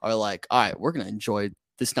I are like, all right, we're going to enjoy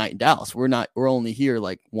this night in Dallas. We're only here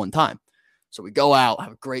like one time. So we go out,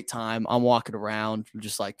 have a great time. I'm walking around,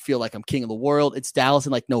 just like feel like I'm king of the world. It's Dallas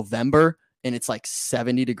in like November and it's like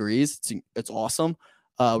 70 degrees. It's awesome.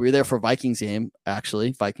 We were there for Vikings game,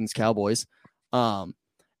 actually, Vikings Cowboys. And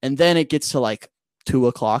then it gets to like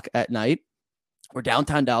 2:00 at night. We're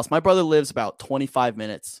downtown Dallas. My brother lives about 25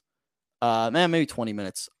 minutes, maybe 20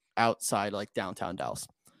 minutes outside like downtown Dallas.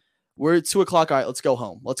 We're at 2:00. All right, let's go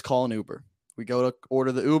home. Let's call an Uber. We go to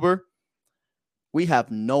order the Uber. We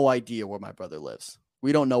have no idea where my brother lives.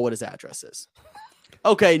 We don't know what his address is.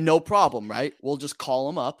 Okay, no problem, right? We'll just call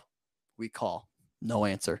him up. We call. No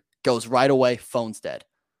answer. Goes right away. Phone's dead.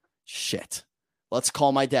 Shit. Let's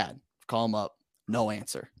call my dad. Call him up. No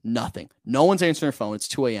answer. Nothing. No one's answering their phone. It's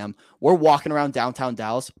 2 a.m. We're walking around downtown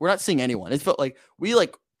Dallas. We're not seeing anyone. It felt like we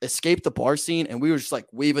like escaped the bar scene and we were just like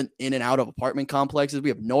weaving in and out of apartment complexes. We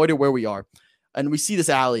have no idea where we are. And we see this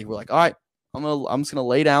alley. We're like, all right, I'm just gonna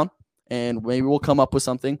lay down and maybe we'll come up with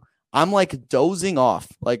something. I'm like dozing off,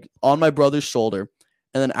 like on my brother's shoulder,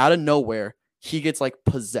 and then out of nowhere, he gets like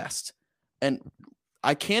possessed. And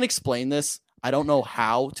I can't explain this. I don't know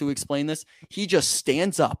how to explain this. He just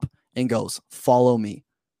stands up and goes, "Follow me."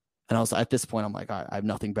 And I was at this point, I'm like, I have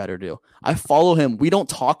nothing better to do. I follow him. We don't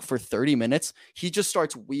talk for 30 minutes. He just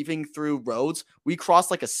starts weaving through roads. We cross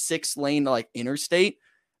like a 6-lane like interstate.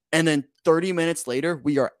 And then 30 minutes later,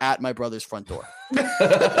 we are at my brother's front door.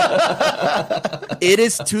 It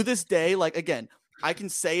is to this day, like, again, I can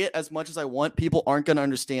say it as much as I want. People aren't going to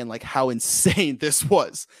understand like how insane this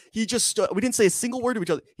was. He just stood. We didn't say a single word to each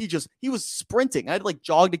other. He was sprinting. I had to like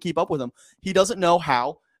jog to keep up with him. He doesn't know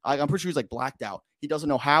how. I'm pretty sure he's like blacked out. He doesn't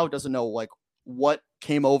know how, doesn't know like what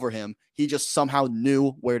came over him. He just somehow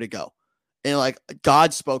knew where to go. And like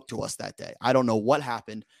God spoke to us that day. I don't know what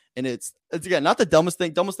happened. And it's again, not the dumbest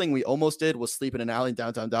thing. Dumbest thing we almost did was sleep in an alley in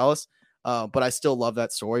downtown Dallas. But I still love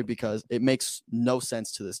that story because it makes no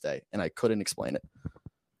sense to this day. And I couldn't explain it.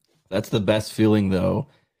 That's the best feeling though.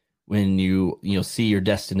 When you see your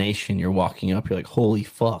destination, you're walking up, you're like, holy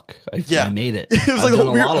fuck, I made it. It was I've like done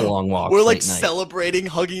a lot of long walks. We're like celebrating,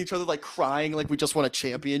 hugging each other, like crying, like we just won a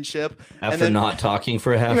championship. After not talking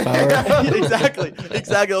for a half hour. Exactly.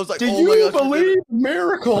 I was like, do you believe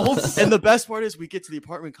miracles? And the best part is we get to the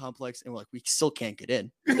apartment complex and we're like, we still can't get in.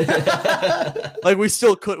 Like we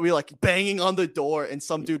still could. We like banging on the door and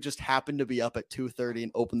some dude just happened to be up at 2:30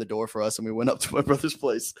 and opened the door for us and we went up to my brother's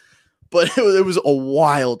place. But it was a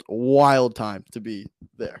wild, wild time to be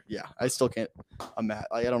there. Yeah, I still can't imagine.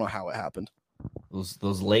 I don't know how it happened.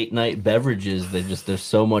 Those late night beverages, they're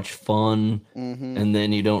so much fun. Mm-hmm. And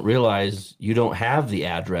then you don't realize you don't have the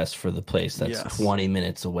address for the place that's 20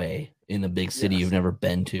 minutes away in a big city you've never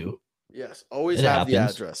been to. Yes, always have the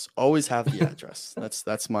address. Always have the address.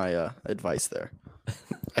 That's my advice there.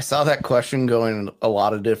 I saw that question going a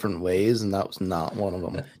lot of different ways, and that was not one of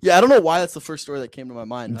them. Yeah, I don't know why that's the first story that came to my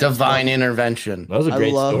mind. Divine intervention. That was a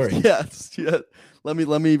great story. Yes, yeah. Let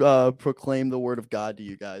me proclaim the word of God to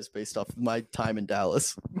you guys based off of my time in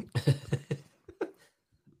Dallas.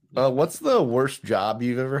 What's the worst job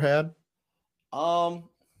you've ever had?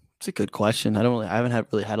 It's a good question. I haven't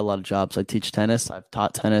really had a lot of jobs. I teach tennis. I've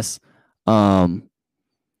taught tennis. I'm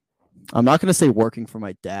not gonna say working for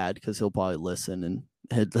my dad because he'll probably listen and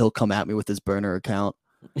he'll come at me with his burner account.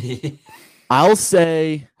 I'll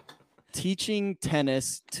say teaching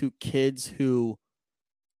tennis to kids who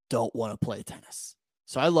don't want to play tennis.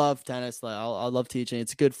 So I love tennis. I love teaching.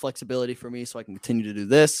 It's good flexibility for me so I can continue to do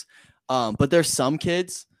this. But there's some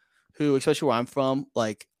kids who, especially where I'm from,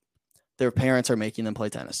 like their parents are making them play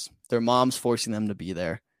tennis. Their mom's forcing them to be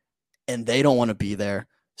there and they don't want to be there.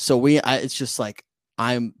 So it's just like,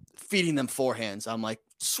 I'm feeding them forehands. I'm like,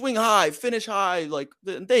 swing high, finish high. Like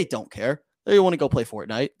they don't care. They want to go play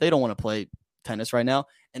Fortnite. They don't want to play tennis right now.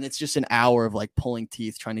 And it's just an hour of like pulling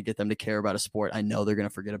teeth, trying to get them to care about a sport I know they're going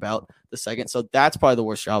to forget about the second. So that's probably the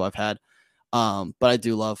worst job I've had. But I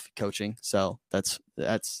do love coaching. So that's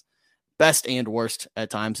best and worst at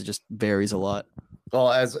times. It just varies a lot.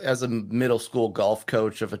 Well, as a middle school golf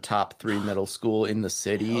coach of a top 3 middle school in the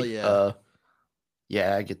city,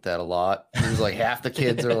 yeah, I get that a lot. It was like half the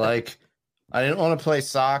kids are like, I didn't want to play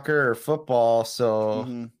soccer or football,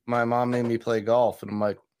 so my mom made me play golf. And I'm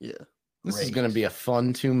like, yeah, this is going to be a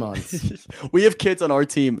fun 2 months. We have kids on our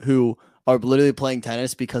team who are literally playing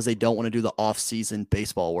tennis because they don't want to do the off-season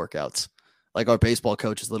baseball workouts. like our baseball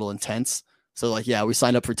coach is a little intense. So like, yeah, we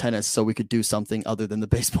signed up for tennis so we could do something other than the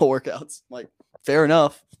baseball workouts. I'm like, fair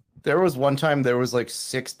enough. There was one time there was like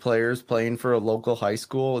 6 players playing for a local high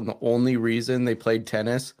school, and the only reason they played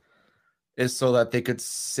tennis is so that they could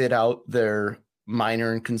sit out their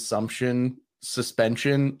minor in consumption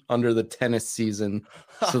suspension under the tennis season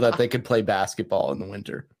so that they could play basketball in the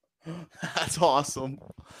winter. That's awesome.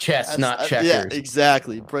 Chess, not checkers. Yeah,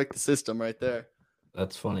 exactly. Break the system right there.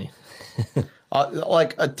 That's funny.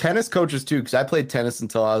 Like a tennis coaches too, because I played tennis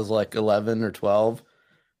until I was like 11 or 12.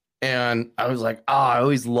 And I was like, I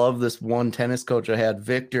always loved this one tennis coach I had,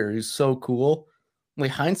 Victor. He's so cool.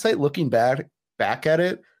 Like hindsight looking back at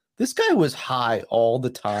it, this guy was high all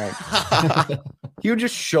the time. He would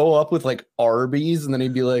just show up with like Arby's, and then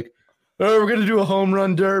he'd be like, "Oh, we're gonna do a home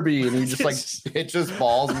run derby," and he just like hit his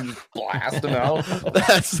balls and just blast them out.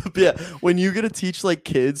 When you get to teach like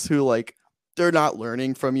kids who like they're not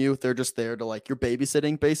learning from you, they're just there to like you're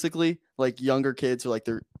babysitting basically. Like younger kids who like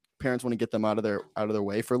their parents want to get them out of their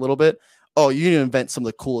way for a little bit. Oh, you need to invent some of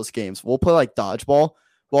the coolest games. We'll play like dodgeball.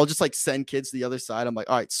 Well, I'll just like send kids to the other side. I'm like,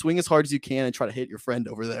 all right, swing as hard as you can and try to hit your friend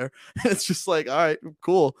over there. And it's just like, all right,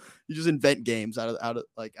 cool. You just invent games out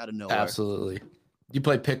of nowhere. Absolutely. You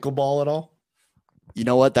play pickleball at all? You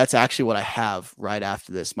know what? That's actually what I have right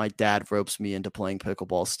after this. My dad ropes me into playing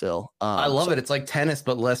pickleball still. I love it. It's like tennis,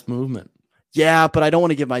 but less movement. Yeah, but I don't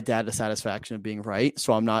want to give my dad the satisfaction of being right.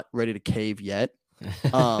 So I'm not ready to cave yet.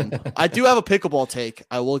 I do have a pickleball take.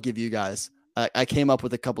 I will give you guys. I came up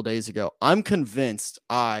with a couple days ago. I'm convinced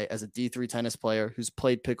I, as a D3 tennis player who's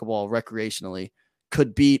played pickleball recreationally,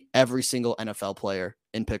 could beat every single NFL player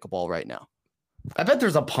in pickleball right now. I bet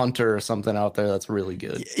there's a punter or something out there that's really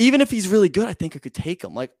good. Even if he's really good, I think I could take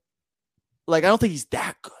him. Like I don't think he's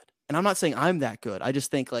that good. And I'm not saying I'm that good. I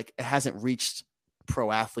just think like it hasn't reached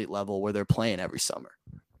pro athlete level where they're playing every summer.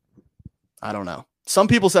 I don't know. Some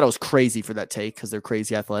people said I was crazy for that take because they're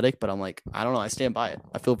crazy athletic, but I'm like, I don't know. I stand by it.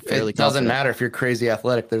 I feel fairly It doesn't confident. matter if you're crazy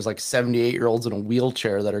athletic. There's like 78-year-olds in a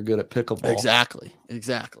wheelchair that are good at pickleball. Exactly.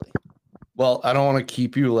 Well, I don't want to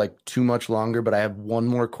keep you like too much longer, but I have one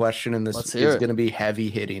more question, and this Let's is hear it. going to be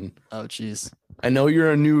heavy hitting. Oh, geez. I know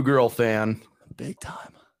you're a New Girl fan, Big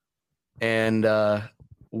time. and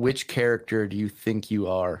which character do you think you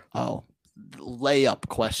are? Oh, layup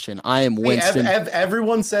question. I am Hey, Winston.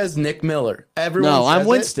 everyone says Nick Miller. Everyone No, I'm says it.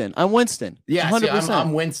 Winston. I'm Winston. Yeah, 100%. see,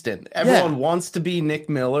 I'm Winston. Everyone wants to be Nick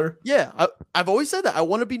Miller. Yeah, I've always said that. I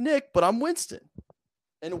want to be Nick, but I'm Winston.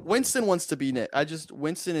 And Winston wants to be Nick.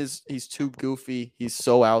 Winston he's too goofy. He's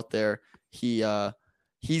so out there. He's a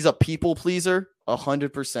people pleaser,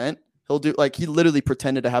 100%. He'll do like he literally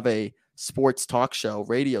pretended to have a sports talk show,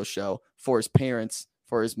 radio show for his parents,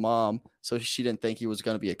 for his mom, so she didn't think he was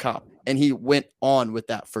going to be a cop. And he went on with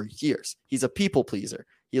that for years. He's a people pleaser.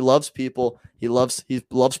 He loves people. He loves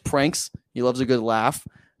pranks. He loves a good laugh.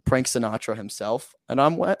 Frank Sinatra himself. And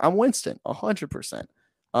I'm Winston, 100%.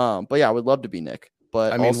 But yeah, I would love to be Nick.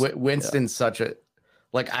 But I mean, Winston's such a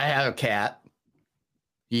like. I have a cat.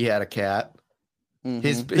 He had a cat.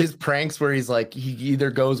 Mm-hmm. His pranks where he's like he either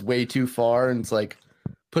goes way too far and it's like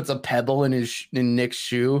puts a pebble in in Nick's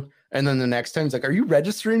shoe, and then the next time he's like, "Are you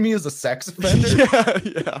registering me as a sex offender?"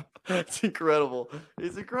 yeah, it's incredible.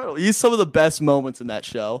 It's incredible. He's some of the best moments in that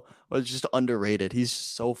show. It's just underrated. He's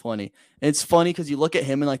so funny. And it's funny because you look at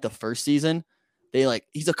him in like the first season,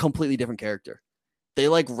 he's a completely different character. They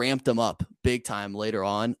like ramped him up big time later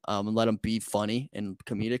on, and let him be funny and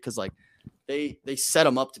comedic because like they set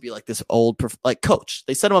him up to be like this old coach.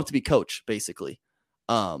 They set him up to be coach basically.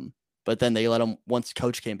 But then they let him once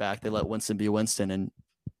coach came back, they let Winston be Winston, and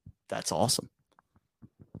that's awesome.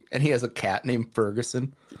 And he has a cat named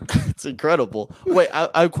Ferguson. It's incredible. Wait, I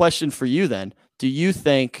have a question for you then. Do you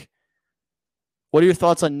think? What are your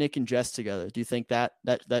thoughts on Nick and Jess together? Do you think that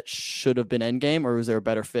should have been Endgame, or was there a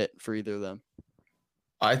better fit for either of them?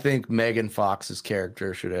 I think Megan Fox's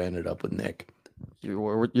character should have ended up with Nick.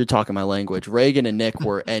 You're talking my language. Reagan and Nick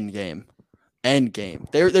were Endgame.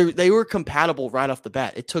 They were compatible right off the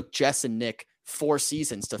bat. It took Jess and Nick 4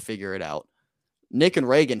 seasons to figure it out. Nick and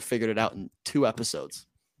Reagan figured it out in 2 episodes.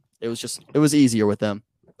 It was easier with them.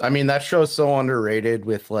 I mean, that show's so underrated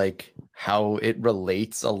with like how it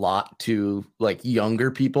relates a lot to like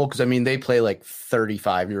younger people. Cause I mean, they play like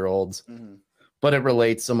 35-year-olds, but it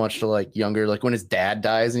relates so much to like younger, like when his dad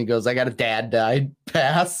dies and he goes, "I got a dad died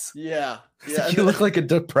pass." Yeah. Like, you look like a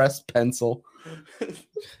depressed pencil.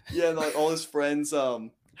 Yeah. And like all his friends,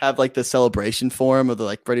 have like the celebration for him, or they're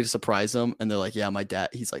like ready to surprise him. And they're like, "Yeah,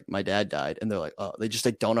 he's like, my dad died." And they're like, "Oh," they just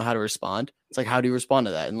like don't know how to respond. It's like, how do you respond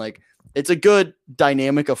to that? And like, it's a good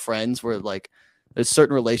dynamic of friends where like there's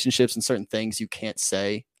certain relationships and certain things you can't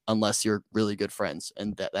say unless you're really good friends.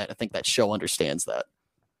 And that I think that show understands that.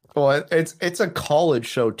 Well, it's a college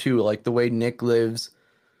show too. Like the way Nick lives,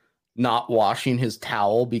 not washing his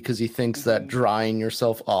towel because he thinks that drying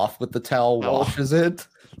yourself off with the towel washes it.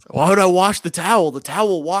 Why would I wash the towel? The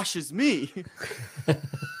towel washes me.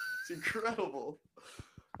 It's incredible.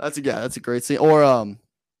 That's a great scene. Or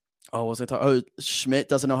what was I talking? Oh, Schmidt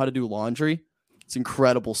doesn't know how to do laundry. It's an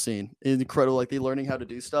incredible scene. It's incredible, like they learning how to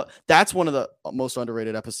do stuff. That's one of the most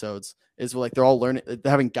underrated episodes. Is like they're all learning,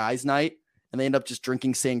 they're having guys' night, and they end up just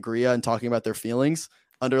drinking sangria and talking about their feelings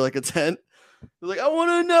under like a tent. They're like, I want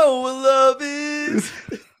to know what love is.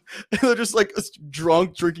 And they're just like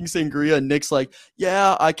drunk drinking sangria. And Nick's like,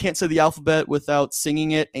 yeah, I can't say the alphabet without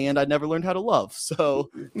singing it. And I never learned how to love.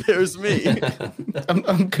 So there's me.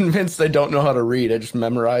 I'm convinced I don't know how to read. I just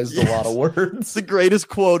memorized a lot of words. It's the greatest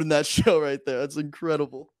quote in that show right there. That's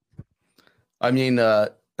incredible. I mean, and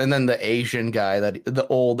then the Asian guy, the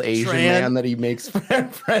old Asian man that he makes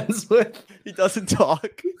friends with. He doesn't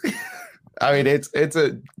talk. I mean, it's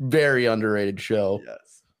a very underrated show.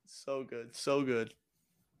 Yes. So good. So good.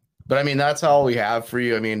 But I mean, that's all we have for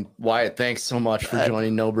you. I mean, Wyatt, thanks so much for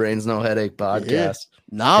joining No Brains, No Headache podcast. Yeah.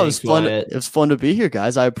 No, it was fun. Wyatt. It was fun to be here,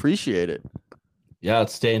 guys. I appreciate it. Yeah,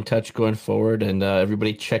 let's stay in touch going forward, and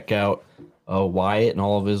everybody check out Wyatt and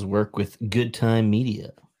all of his work with Good Time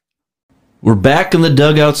Media. We're back in the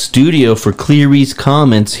Dugout Studio for Cleary's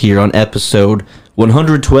comments here on episode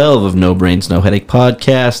 112 of No Brains, No Headache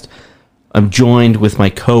podcast. I'm joined with my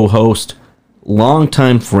co-host,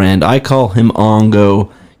 longtime friend. I call him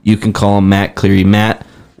Ongo. You can call him Matt Cleary. Matt,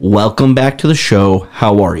 welcome back to the show.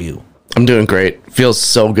 How are you? I'm doing great. Feels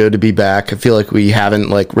so good to be back. I feel like we haven't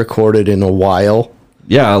recorded in a while.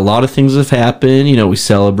 Yeah, a lot of things have happened. You know, we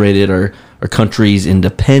celebrated our country's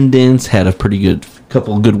independence, had a pretty good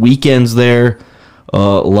couple of good weekends there. A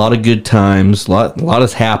lot of good times. A lot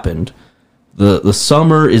has happened. The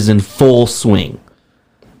summer is in full swing.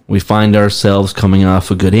 We find ourselves coming off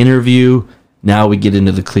a good interview. Now we get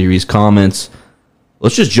into the Cleary's comments.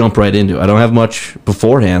 Let's just jump right into it. I don't have much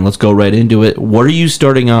beforehand. Let's go right into it. What are you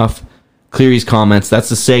starting off Cleary's comments? That's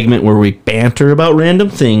the segment where we banter about random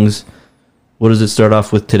things. What does it start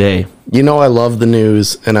off with today? You know I love the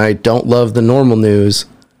news, and I don't love the normal news.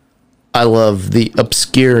 I love the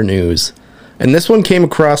obscure news. And this one came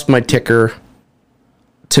across my ticker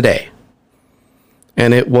today.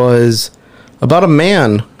 And it was about a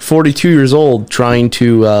man, 42 years old, trying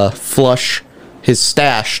to flush his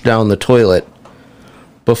stash down the toilet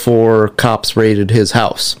before cops raided his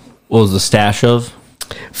house. What was the stash of?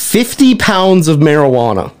 50 pounds of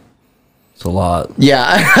marijuana. It's a lot. Yeah,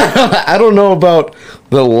 I don't know about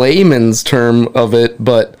the layman's term of it,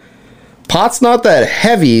 but pot's not that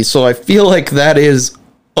heavy, so I feel like that is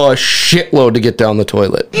a shitload to get down the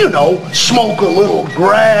toilet. You know, smoke a little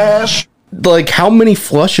grass. Like, how many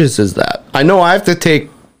flushes is that? I know I have to take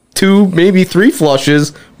 2, maybe 3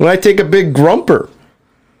 flushes when I take a big grumper.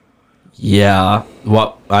 Yeah.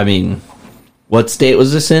 What state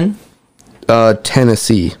was this in?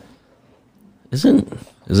 Tennessee. Isn't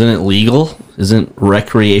it legal? Isn't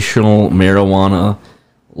recreational marijuana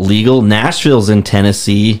legal? Nashville's in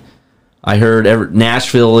Tennessee. I heard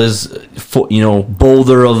Nashville is,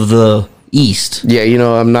 Boulder of the East. Yeah,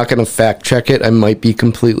 I'm not going to fact check it. I might be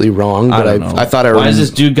completely wrong, but I thought I Why has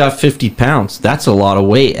this dude got 50 pounds? That's a lot of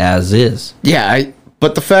weight as is. Yeah,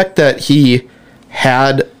 but the fact that he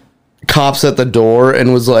had cops at the door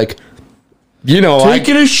and was like,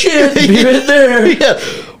 taking a shit, be right there. Yeah,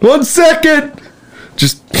 1 second.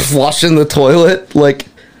 Just flushing the toilet. Like,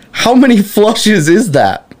 how many flushes is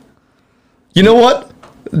that? You know what?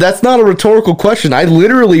 That's not a rhetorical question. I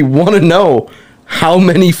literally want to know how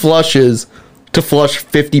many flushes to flush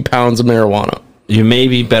 50 pounds of marijuana. You may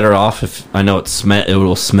be better off if, I know it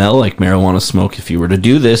will smell like marijuana smoke if you were to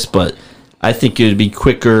do this, but I think it would be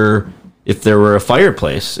quicker if there were a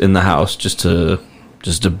fireplace in the house just to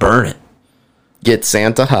burn it. Get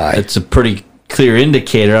Santa high. It's a pretty clear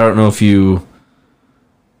indicator. I don't know if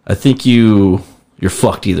I think you're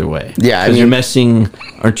fucked either way. Yeah, you're messing.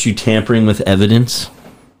 Aren't you tampering with evidence?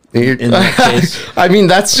 In that case,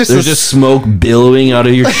 that's just there's just smoke billowing out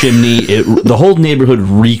of your chimney. The whole neighborhood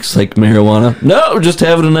reeks like marijuana. No, we're just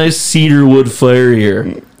having a nice cedar wood fire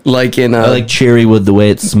here. Like in I like cherry wood the way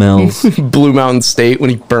it smells. Blue Mountain State when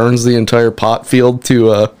he burns the entire pot field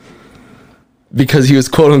because he was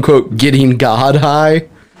quote unquote getting God high.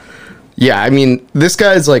 Yeah, this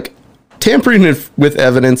guy's like tampering with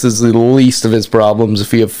evidence is the least of his problems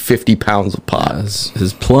if you have 50 pounds of pot.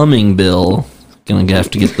 His plumbing bill, gonna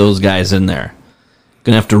have to get those guys in there.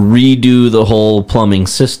 Gonna have to redo the whole plumbing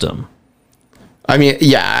system.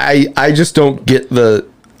 I just don't get the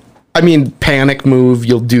I mean, panic move,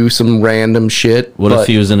 you'll do some random shit. What if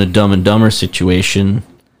he was in a Dumb and Dumber situation?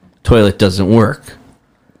 Toilet doesn't work.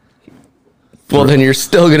 Well, then you're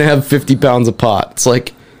still going to have 50 pounds of pot. It's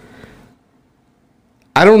like,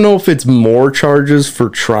 I don't know if it's more charges for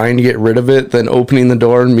trying to get rid of it than opening the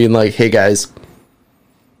door and being like, hey, guys.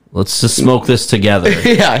 Let's just smoke this together.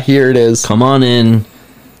 Yeah, here it is. Come on in,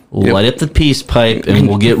 light up the peace pipe, and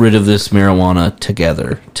we'll get rid of this marijuana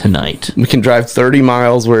together tonight. We can drive 30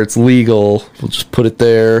 miles where it's legal. We'll just put it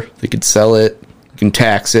there. They could sell it. We can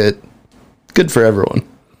tax it. Good for everyone.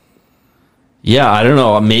 Yeah, I don't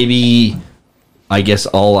know. Maybe, I guess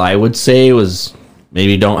all I would say was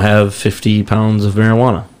maybe don't have 50 pounds of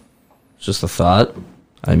marijuana. It's just a thought.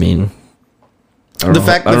 I mean, I don't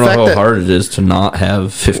know how hard it is to not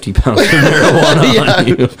have 50 pounds of marijuana on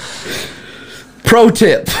you. Pro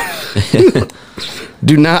tip.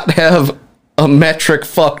 Do not have a metric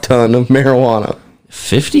fuck ton of marijuana.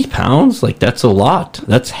 50 pounds? Like, that's a lot.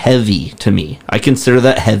 That's heavy to me. I consider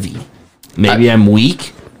that heavy. Maybe I'm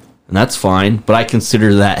weak, and that's fine, but I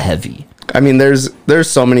consider that heavy. I mean, there's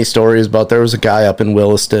so many stories about, there was a guy up in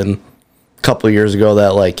Williston a couple of years ago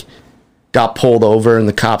that, like, got pulled over and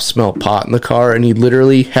the cops smelled pot in the car, and he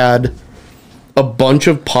literally had a bunch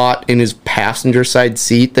of pot in his passenger side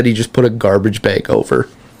seat that he just put a garbage bag over.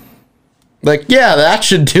 Like, yeah, that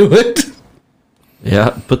should do it.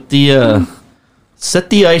 Yeah, put the set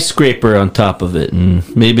the ice scraper on top of it,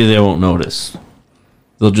 and maybe they won't notice.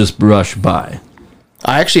 They'll just brush by.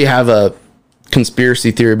 I actually have a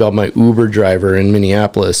conspiracy theory about my Uber driver in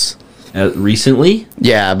Minneapolis. Recently?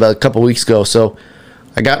 Yeah, about a couple weeks ago. So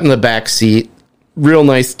I got in the back seat. Real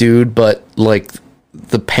nice dude, but like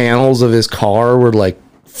the panels of his car were like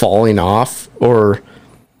falling off or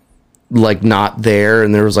like not there,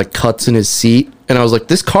 and there was like cuts in his seat. And I was like,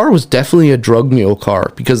 this car was definitely a drug mule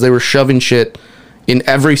car because they were shoving shit in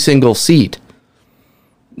every single seat.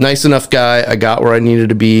 Nice enough guy. I got where I needed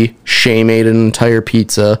to be. Shame ate an entire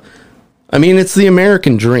pizza. I mean, it's the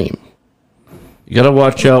American dream. You gotta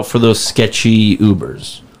watch out for those sketchy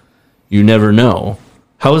Ubers. You never know.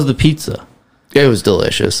 How was the pizza? It was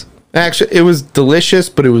delicious. Actually, it was delicious,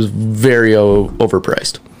 but it was very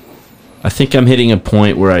overpriced. I think I'm hitting a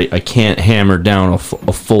point where I can't hammer down a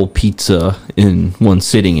full pizza in one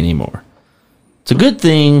sitting anymore. It's a good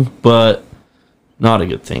thing, but not a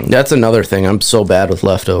good thing. That's another thing. I'm so bad with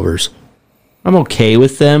leftovers. I'm okay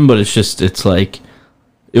with them, but it's like,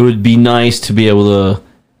 it would be nice to be able to,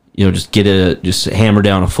 just hammer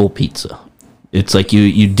down a full pizza. It's like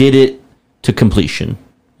you did it to completion.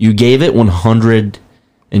 You gave it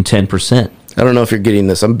 110%. I don't know if you're getting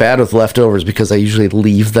this. I'm bad with leftovers because I usually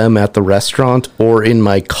leave them at the restaurant or in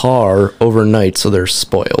my car overnight, so they're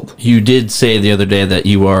spoiled. You did say the other day that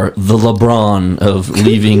you are the LeBron of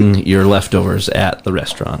leaving your leftovers at the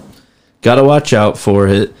restaurant. Gotta watch out for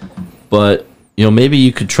it, but maybe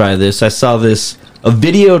you could try this. I saw a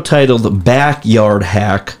video titled Backyard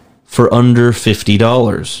Hack for under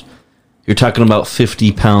 $50. You're talking about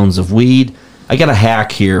 50 pounds of weed. I got a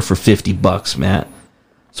hack here for $50, Matt.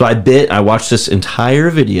 So I watched this entire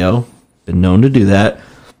video, been known to do that.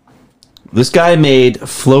 This guy made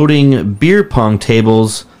floating beer pong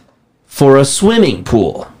tables for a swimming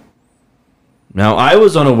pool. Now, I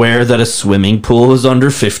was unaware that a swimming pool was under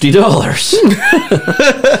 $50.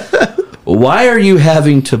 Why are you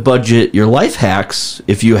having to budget your life hacks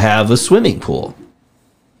if you have a swimming pool?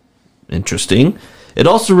 Interesting. It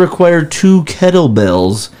also required 2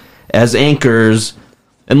 kettlebells as anchors,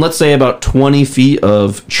 and let's say about 20 feet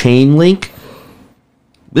of chain link.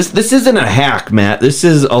 This isn't a hack, Matt. This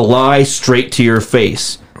is a lie straight to your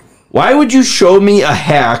face. Why would you show me a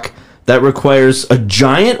hack that requires a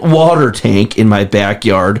giant water tank in my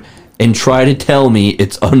backyard and try to tell me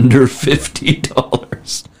it's under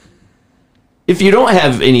 $50? If you don't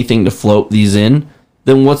have anything to float these in,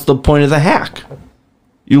 then what's the point of the hack?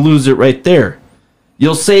 You lose it right there.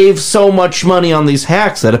 You'll save so much money on these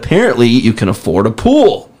hacks that apparently you can afford a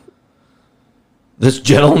pool. This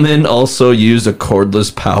gentleman also used a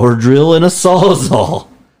cordless power drill and a Sawzall.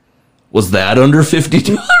 Was that under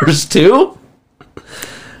 $50 too?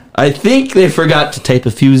 I think they forgot to type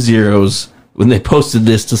a few zeros when they posted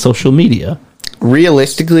this to social media.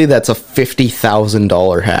 Realistically, that's a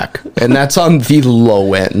 $50,000 hack, and that's on the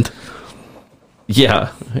low end.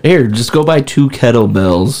 Yeah. Here, just go buy 2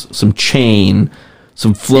 kettlebells, some chain,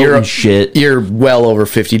 some floating shit. You're well over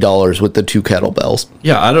 $50 with the 2 kettlebells.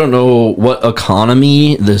 Yeah, I don't know what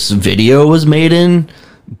economy this video was made in,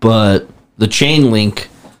 but the chain link,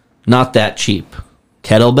 not that cheap.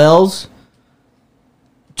 Kettlebells,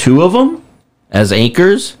 2 of them as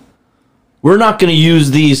anchors. We're not going to use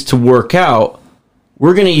these to work out.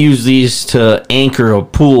 we're going to use these to anchor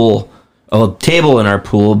a table in our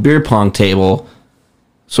pool, a beer pong table,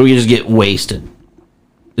 so we can just get wasted.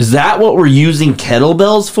 Is that what we're using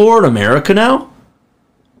kettlebells for in America now?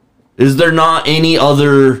 Is there not any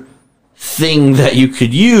other thing that you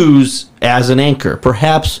could use as an anchor?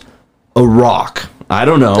 Perhaps a rock. I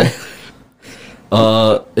don't know.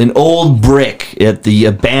 An old brick at the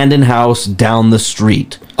abandoned house down the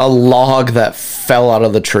street. A log that fell out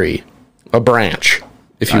of the tree. A branch,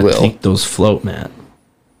 if you will. I think those float, Matt.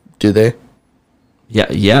 Do they?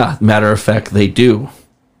 Yeah. Matter of fact, they do.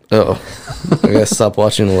 Oh, I gotta stop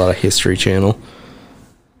watching a lot of History Channel.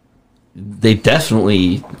 They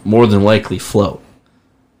definitely, more than likely, float.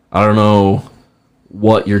 I don't know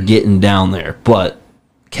what you're getting down there, but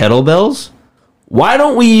kettlebells? Why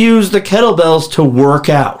don't we use the kettlebells to work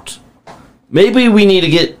out? Maybe we need to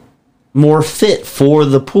get more fit for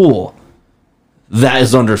the pool. That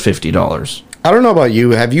is under $50. I don't know about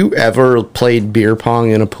you. Have you ever played beer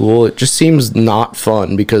pong in a pool? It just seems not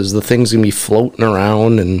fun because the thing's gonna be floating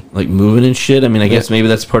around and like moving and shit. I mean, I guess maybe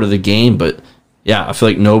that's part of the game, but yeah, I feel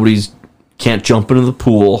like can't jump into the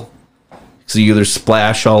pool because you either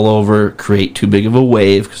splash all over, create too big of a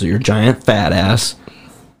wave because of your giant fat ass,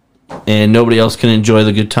 and nobody else can enjoy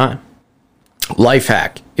the good time. Life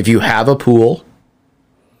hack: if you have a pool,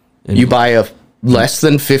 you buy a less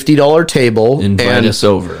than $50 table. Invite us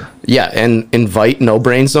over. Yeah, and invite No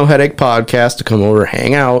Brains, No Headache podcast to come over,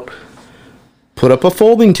 hang out, put up a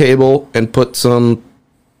folding table, and put some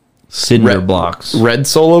cinder blocks, red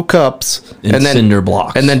Solo cups, and then cinder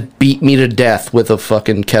blocks, and then beat me to death with a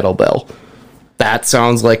fucking kettlebell. That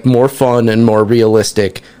sounds like more fun and more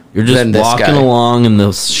realistic. You're just walking along in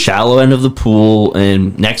the shallow end of the pool,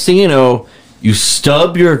 and next thing you know, you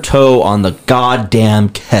stub your toe on the goddamn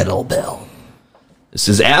kettlebell. This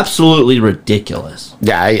is absolutely ridiculous.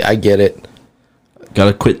 Yeah, I get it.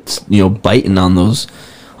 Gotta quit, biting on those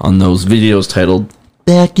videos titled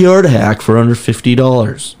 "Backyard Hack for under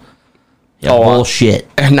 $50." Yeah, bullshit.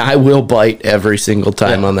 And I will bite every single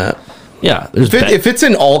time on that. Yeah, if it's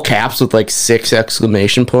in all caps with like 6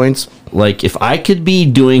 exclamation points. Like, if I could be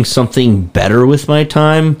doing something better with my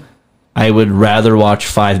time, I would rather watch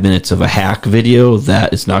 5 minutes of a hack video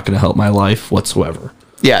that is not going to help my life whatsoever.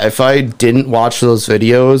 Yeah, if I didn't watch those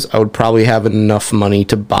videos, I would probably have enough money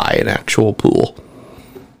to buy an actual pool.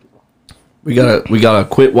 We gotta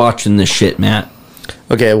quit watching this shit, Matt.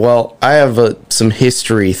 Okay, well, I have some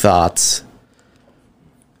history thoughts.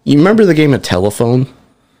 You remember the game of Telephone?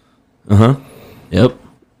 Yep.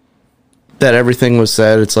 That everything was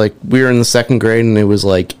said. It's like we were in the 2nd grade, and it was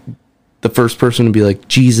like the first person would be like,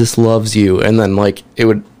 "Jesus loves you," and then like it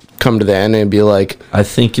would come to the end and it'd be like, I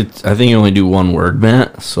think you only do one word,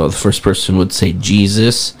 Matt. So the first person would say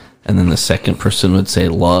Jesus, and then the second person would say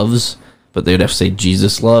loves, but they would have to say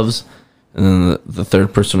Jesus loves, and then the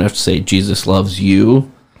third person would have to say Jesus loves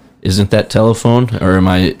you. Isn't that Telephone? Or am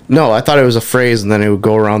I? No, I thought it was a phrase, and then it would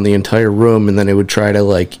go around the entire room, and then it would try to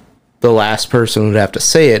like the last person would have to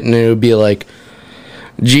say it, and it would be like,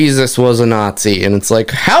 Jesus was a Nazi, and it's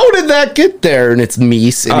like, how did that get there? And it's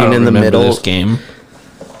me sitting in the middle. This game.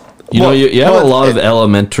 You have a lot of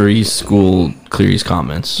elementary school Cleary's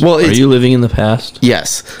comments. Well, are you living in the past?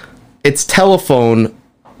 Yes. It's Telephone,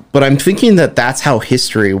 but I'm thinking that that's how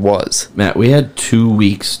history was. Matt, we had 2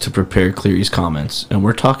 weeks to prepare Cleary's comments, and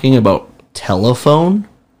we're talking about Telephone?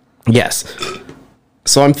 Yes.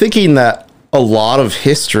 So I'm thinking that a lot of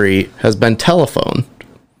history has been Telephone.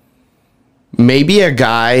 Maybe a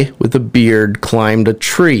guy with a beard climbed a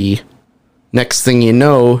tree. Next thing you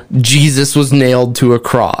know, Jesus was nailed to a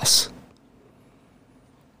cross.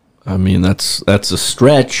 I mean, that's a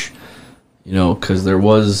stretch, because there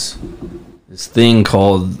was this thing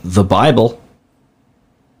called the Bible.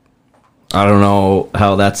 I don't know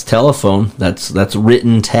how that's Telephone. That's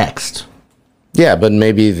written text. Yeah, but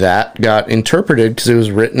maybe that got interpreted because it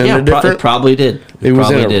was written in a different... It probably did. It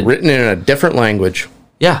was written in a different language.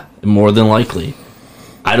 Yeah, more than likely.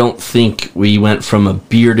 I don't think we went from a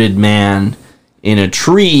bearded man in a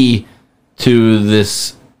tree to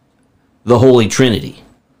the Holy Trinity.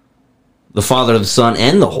 The Father, the Son,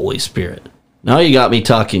 and the Holy Spirit. Now you got me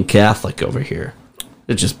talking Catholic over here.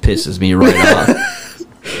 It just pisses me right off.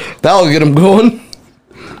 That'll get him going.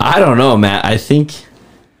 I don't know, Matt.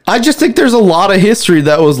 I just think there's a lot of history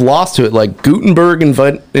that was lost to it, like Gutenberg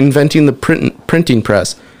inventing the printing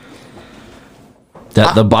press.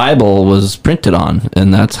 That the Bible was printed on,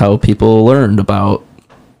 and that's how people learned about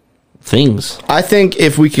things. I think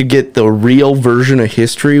if we could get the real version of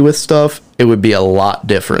history with stuff, it would be a lot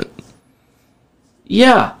different.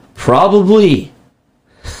 Yeah, probably.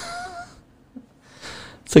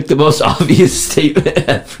 It's like the most obvious statement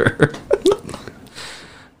ever.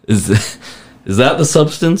 Is that the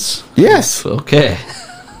substance? Yes. Okay.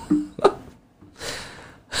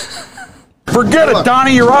 Forget it,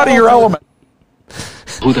 Donnie. You're out of your element.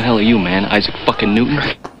 Who the hell are you, man? Isaac fucking Newton?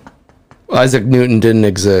 Isaac Newton didn't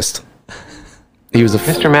exist. He was a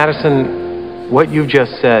Mr. Madison, what you've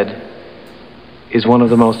just said is one of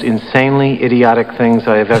the most insanely idiotic things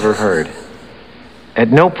I have ever heard.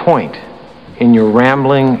 At no point in your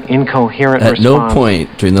rambling, incoherent At response no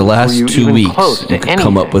point during the last were you 2 even weeks close to you could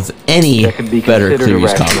come up with any that could be better considered a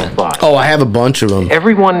Cleary's rational comment. thought. Oh, I have a bunch of them.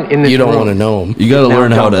 Everyone in this You don't room want to know them. You got to Now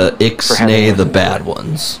learn how dumb to for having ixnay the listened to bad it.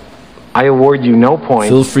 ones. I award you no points,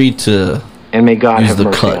 Feel free to and may God use have the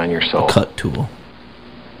mercy cut, on your soul. cut tool.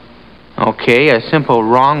 Okay, a simple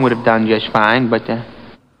wrong would have done just fine, but I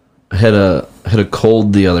had a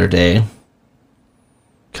cold the other day.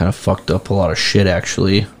 Kind of fucked up a lot of shit,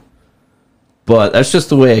 actually. But that's just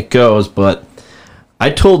the way it goes. But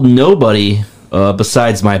I told nobody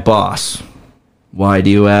besides my boss. Why,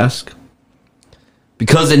 do you ask?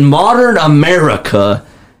 Because in modern America,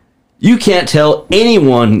 you can't tell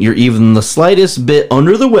anyone you're even the slightest bit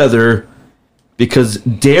under the weather because,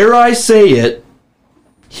 dare I say it,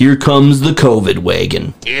 here comes the COVID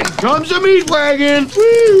wagon. Here comes the meat wagon.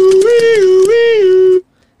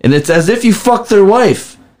 And it's as if you fucked their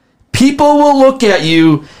wife. People will look at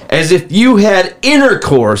you as if you had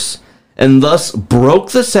intercourse and thus broke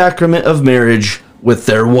the sacrament of marriage with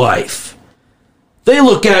their wife. They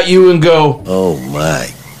look at you and go, "Oh my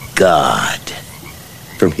God.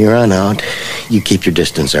 From here on out, you keep your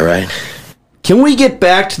distance, all right?" Can we get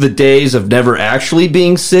back to the days of never actually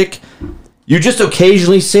being sick? You just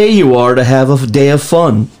occasionally say you are to have a day of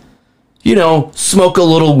fun. You know, smoke a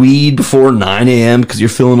little weed before 9 a.m. because you're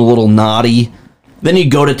feeling a little naughty. Then you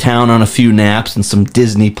go to town on a few naps and some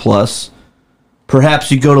Disney Plus.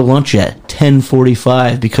 Perhaps you go to lunch at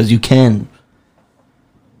 10:45 because you can.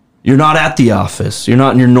 You're not at the office. You're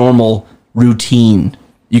not in your normal routine.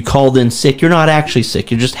 You called in sick. You're not actually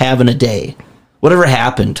sick. You're just having a day. Whatever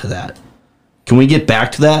happened to that? Can we get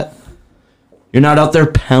back to that? You're not out there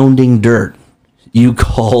pounding dirt. You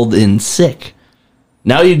called in sick.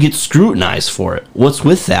 Now you get scrutinized for it. What's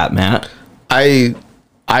with that, Matt?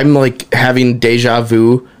 I'm like having deja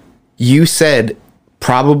vu. You said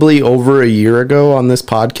probably over a year ago on this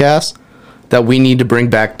podcast that we need to bring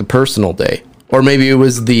back the personal day. Or maybe it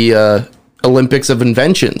was the Olympics of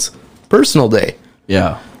Inventions. Personal day.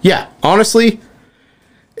 Yeah. Yeah, honestly,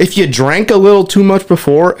 if you drank a little too much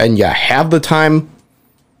before and you have the time,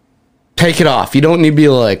 take it off. You don't need to be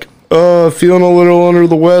like, feeling a little under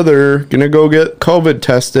the weather, gonna go get COVID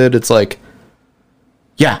tested. It's like,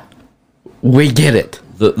 yeah, we get it.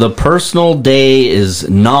 The personal day is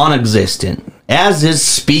non-existent, as is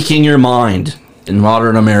speaking your mind in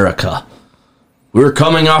modern America. We're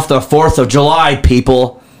coming off the 4th of July,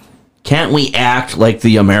 people. Can't we act like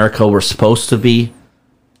the America we're supposed to be?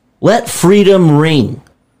 Let freedom ring.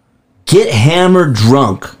 Get hammered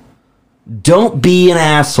drunk. Don't be an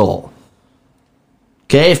asshole.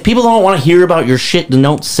 Okay? If people don't want to hear about your shit, then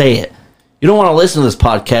don't say it. You don't want to listen to this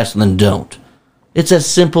podcast, then don't. It's as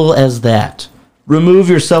simple as that. Remove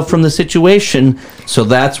yourself from the situation. So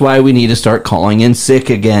that's why we need to start calling in sick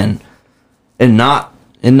again. And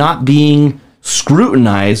not being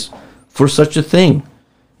scrutinized for such a thing.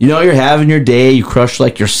 You know, you're having your day, you crush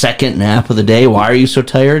like your second nap of the day. Why are you so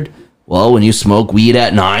tired? Well, when you smoke weed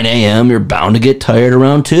at 9 a.m., you're bound to get tired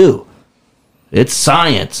around 2. It's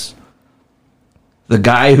science. The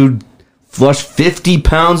guy who flushed 50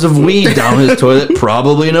 pounds of weed down his toilet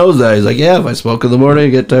probably knows that. He's like, yeah, if I smoke in the morning, I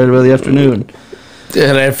get tired by the afternoon.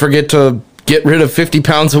 And I forget to get rid of 50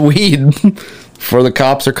 pounds of weed before the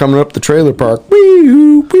cops are coming up the trailer park.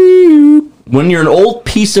 When you're an old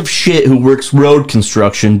piece of shit who works road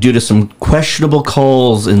construction due to some questionable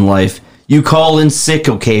calls in life, you call in sick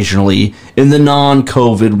occasionally in the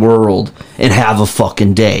non-COVID world and have a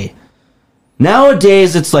fucking day.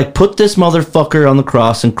 Nowadays, it's like put this motherfucker on the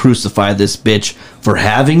cross and crucify this bitch for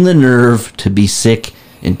having the nerve to be sick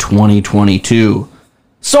in 2022.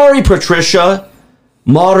 Sorry, Patricia.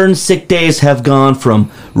 Modern sick days have gone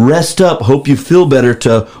from rest up, hope you feel better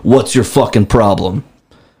to what's your fucking problem.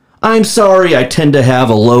 I'm sorry I tend to have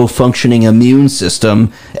a low-functioning immune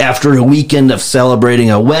system after a weekend of celebrating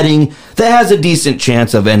a wedding that has a decent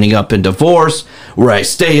chance of ending up in divorce, where I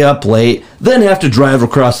stay up late, then have to drive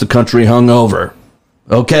across the country hungover.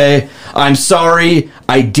 Okay? I'm sorry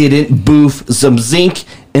I didn't boof some zinc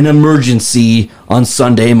in emergency on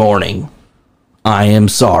Sunday morning. I am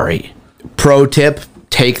sorry. Pro tip,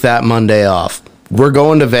 take that Monday off. We're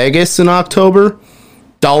going to Vegas in October.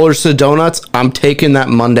 dollars to donuts, I'm taking that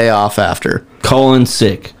Monday off after. Call in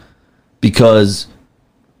sick. Because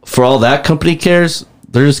for all that company cares,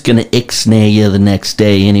 they're just going to ixnay you the next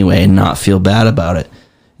day anyway and not feel bad about it.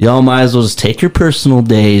 Y'all might as well just take your personal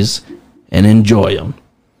days and enjoy them.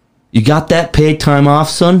 You got that paid time off,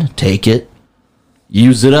 son? Take it.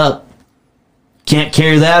 Use it up. Can't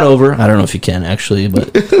carry that over. I don't know if you can, actually,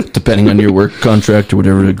 but depending on your work contract or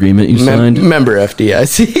whatever agreement you signed. Member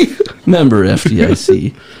FDIC. Member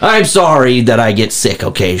FDIC. I'm sorry that I get sick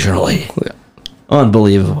occasionally. Yeah.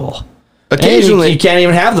 Unbelievable. Occasionally, you can't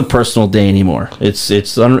even have the personal day anymore. It's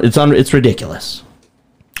ridiculous.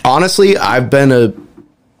 Honestly, I've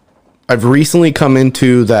recently come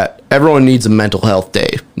into that everyone needs a mental health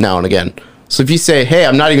day now and again. So if you say, "Hey,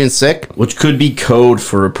 I'm not even sick," which could be code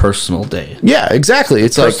for a personal day. Yeah, exactly.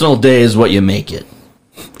 It's personal day is what you make it.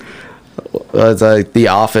 It's like The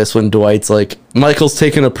Office when Dwight's like, "Michael's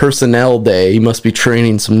taking a personnel day. He must be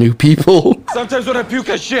training some new people." Sometimes when I puke,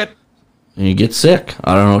 I shit. And you get sick.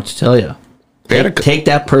 I don't know what to tell you. Take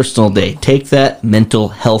that personal day. Take that mental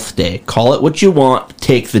health day. Call it what you want.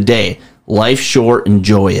 Take the day. Life's short.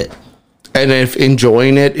 Enjoy it. And if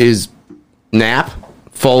enjoying it is nap,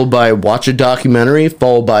 followed by watch a documentary,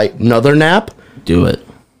 followed by another nap, do it.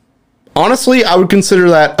 Honestly, I would consider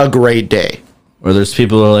that a great day. Or there's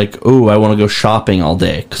people who are like, "Oh, I want to go shopping all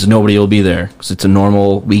day because nobody will be there because it's a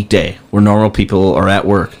normal weekday where normal people are at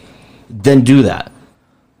work." Then do that.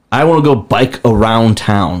 I want to go bike around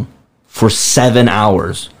town for 7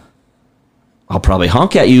 hours. I'll probably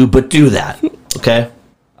honk at you, but do that. Okay?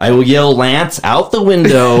 I will yell Lance out the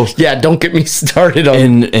window. Yeah, don't get me started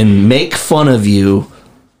on and make fun of you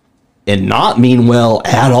and not mean well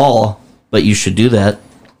at all, but you should do that.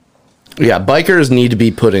 Yeah, bikers need to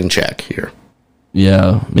be put in check here.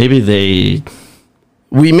 Yeah, maybe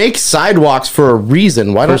we make sidewalks for a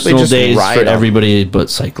reason. Why don't they just days ride for them? everybody but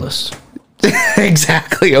cyclists?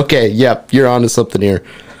 Exactly. Okay, yep, you're onto something here.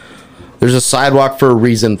 There's a sidewalk for a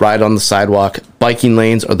reason. Ride on the sidewalk. Biking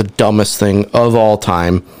lanes are the dumbest thing of all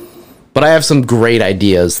time. But I have some great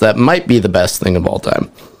ideas that might be the best thing of all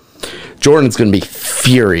time. Jordan's going to be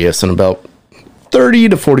furious in about 30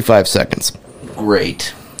 to 45 seconds.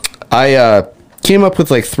 Great. I came up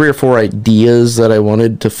with like 3 or 4 ideas that I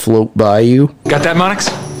wanted to float by you. Got that,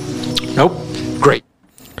 Monix? Nope. Great.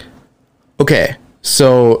 Okay,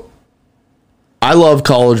 so I love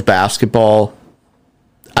college basketball.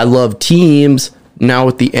 I love teams. Now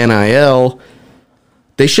with the NIL,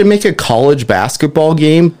 they should make a college basketball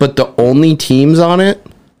game, but the only teams on it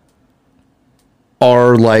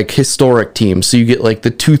are like historic teams. So you get like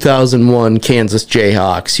the 2001 Kansas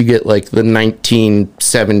Jayhawks. You get like the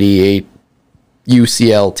 1978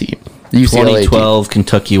 UCL team. The UCLA 2012 team.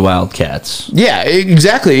 Kentucky Wildcats. Yeah,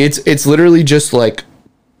 exactly. It's literally just like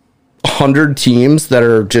 100 teams that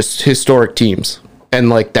are just historic teams. And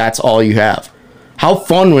like that's all you have. How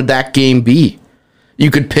fun would that game be?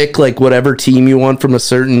 You could pick like whatever team you want from a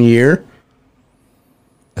certain year.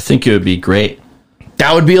 I think it would be great.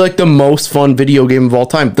 That would be like the most fun video game of all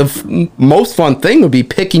time. The most fun thing would be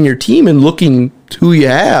picking your team and looking who you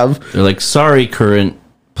have. They're like, "Sorry, current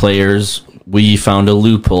players, we found a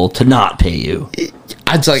loophole to not pay you."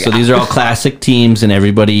 It's like, so these are all classic teams and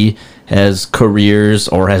everybody has careers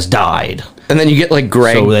or has died. And then you get like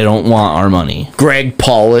Greg. So they don't want our money. Greg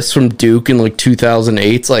Paulus from Duke in like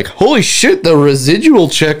 2008. It's like, holy shit, the residual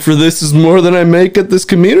check for this is more than I make at this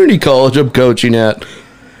community college I'm coaching at.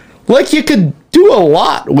 Like you could do a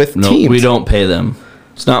lot with teams. We don't pay them.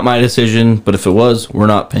 It's not my decision, but if it was, we're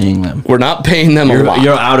not paying them. We're not paying them a lot.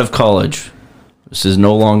 You're out of college. This is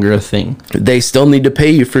no longer a thing. They still need to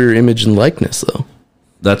pay you for your image and likeness, though.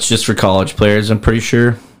 That's just for college players, I'm pretty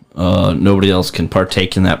sure. Nobody else can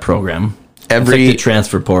partake in that program. It's like the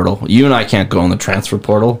transfer portal. You and I can't go on the transfer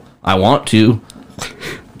portal. I want to,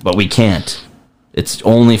 but we can't. It's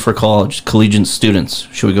only for collegiate students.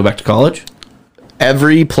 Should we go back to college?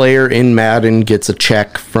 Every player in Madden gets a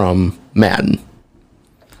check from Madden.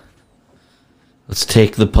 Let's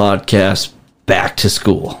take the podcast back to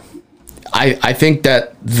school. I think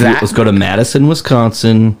that let's go to Madison,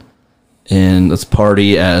 Wisconsin, and let's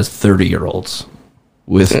party as 30-year-olds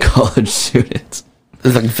with college students.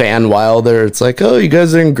 It's like Van Wilder. It's like, "Oh, you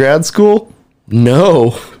guys are in grad school?"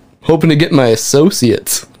 "No, hoping to get my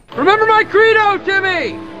associates." Remember my credo,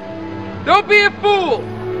 Timmy! Don't be a fool!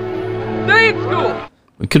 Stay in school!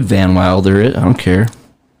 We could Van Wilder it. I don't care.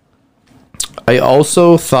 I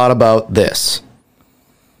also thought about this.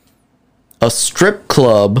 A strip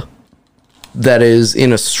club that is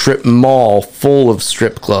in a strip mall full of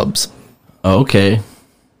strip clubs. Okay.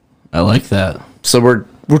 I like that. So we're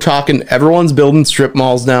we're talking everyone's building strip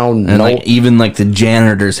malls now. And like even like the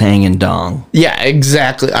janitors hanging dong. Yeah,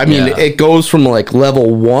 exactly. I mean, it goes from like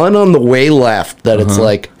level 1 on the way left that it's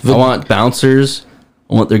like I want bouncers.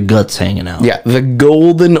 I want their guts hanging out. Yeah, the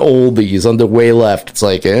golden oldies on the way left. It's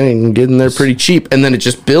like, I'm getting there pretty cheap. And then it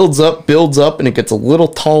just builds up, and it gets a little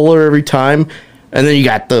taller every time. And then you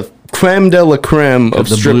got the creme de la creme of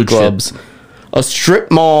strip clubs. A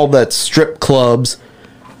strip mall that's strip clubs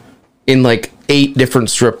in like 8 different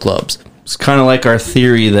strip clubs. It's kind of like our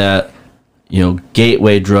theory that, you know,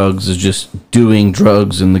 Gateway Drugs is just doing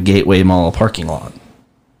drugs in the Gateway Mall parking lot.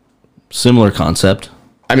 Similar concept.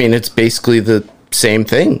 I mean, it's basically the same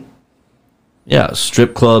thing. Yeah,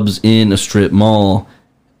 strip clubs in a strip mall,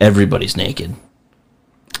 everybody's naked.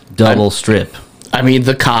 Double strip. I mean,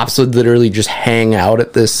 the cops would literally just hang out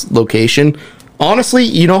at this location. Honestly,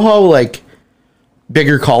 you know how like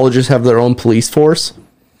bigger colleges have their own police force?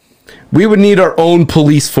 We would need our own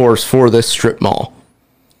police force for this strip mall.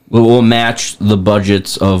 We'll match the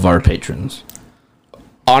budgets of our patrons.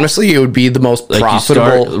 Honestly, it would be the most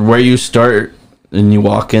profitable. Where you start and you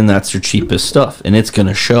walk in, that's your cheapest stuff. And it's going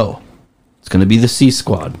to show. It's going to be the C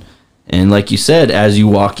Squad. And like you said, as you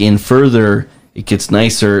walk in further, it gets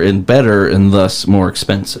nicer and better and thus more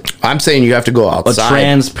expensive. I'm saying you have to go outside. A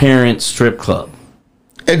transparent strip club.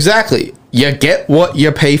 Exactly. You get what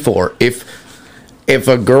you pay for. If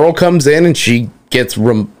a girl comes in and she gets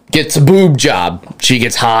a boob job, she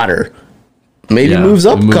gets hotter. Maybe moves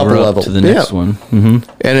up a couple levels to the next one. Mm-hmm.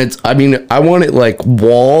 And it's, I mean, I want it like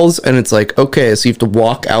walls, and it's like, okay, so you have to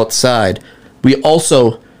walk outside. We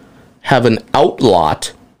also have an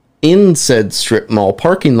outlot in said strip mall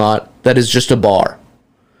parking lot that is just a bar.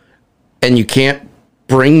 And you can't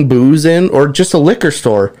bring booze in, or just a liquor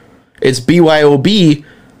store. It's BYOB,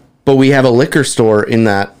 but we have a liquor store in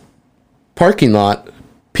that parking lot.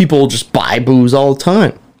 People just buy booze all the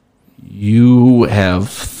time. You have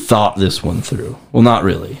thought this one through. Well, not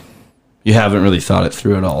really. You haven't really thought it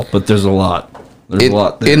through at all, but there's a lot. There's a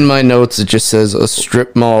lot there. In my notes, it just says a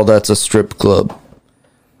strip mall that's a strip club.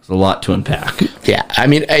 There's a lot to unpack. Yeah, I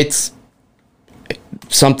mean, it's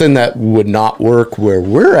something that would not work where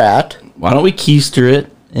we're at. Why don't we keister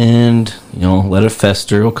it and, you know, let it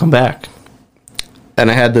fester? We'll come back.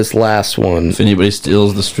 And I had this last one. If anybody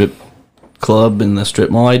steals the strip club and the strip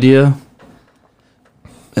mall idea,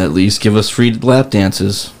 at least give us free lap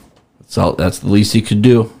dances. That's the least you could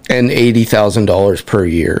do. And $80,000 per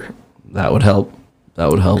year. That would help. That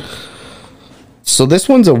would help. So this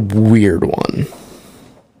one's a weird one.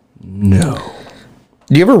 No.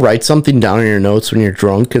 Do you ever write something down in your notes when you're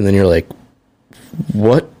drunk and then you're like,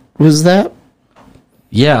 what was that?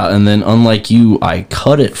 Yeah, and then unlike you, I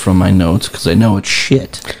cut it from my notes because I know it's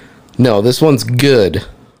shit. No, this one's good.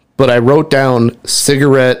 But I wrote down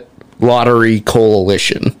Cigarette Lottery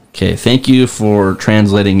Coalition. Okay, thank you for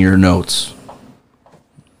translating your notes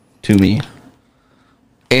to me.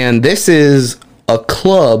 And this is a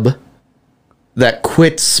club that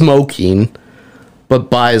quits smoking but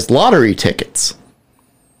buys lottery tickets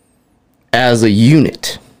as a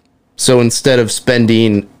unit. So instead of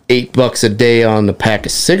spending $8 a day on a pack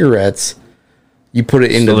of cigarettes, you put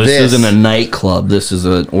it into this. So this isn't a nightclub. This is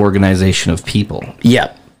an organization of people.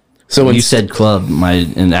 Yep. So when you said club,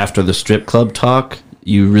 and after the strip club talk,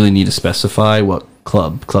 you really need to specify what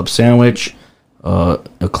club. Club sandwich, a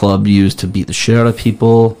club used to beat the shit out of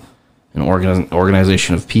people, an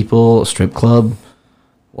organization of people, a strip club,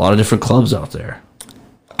 a lot of different clubs out there.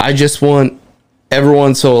 I just want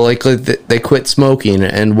everyone, so like they quit smoking,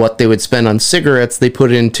 and what they would spend on cigarettes, they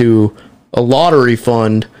put into a lottery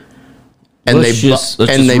fund, and let's just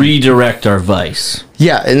redirect our vice.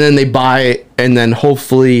 Yeah, and then they buy, and then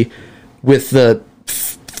hopefully with the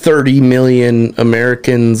 30 million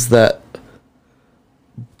Americans that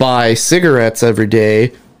buy cigarettes every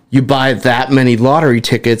day, you buy that many lottery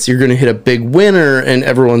tickets, you're going to hit a big winner, and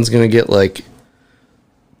everyone's going to get like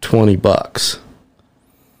 $20.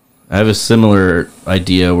 I have a similar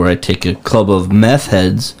idea where I take a club of meth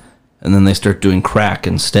heads and then they start doing crack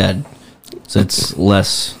instead. So it's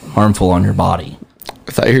less harmful on your body.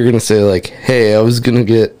 I thought you were going to say like, hey, I was going to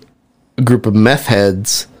get a group of meth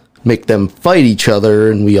heads, make them fight each other,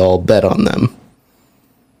 and we all bet on them.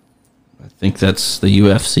 I think that's the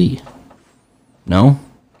UFC. No?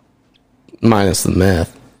 Minus the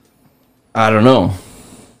meth. I don't know.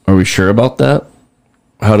 Are we sure about that?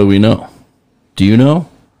 How do we know? Do you know?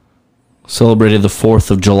 Celebrated the 4th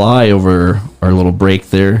of July over our little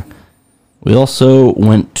break there. We also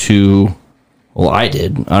went to, well, I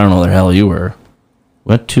did. I don't know where the hell you were.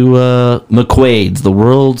 Went to McQuaid's, the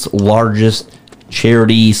world's largest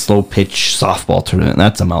charity slow pitch softball tournament.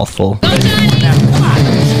 That's a mouthful.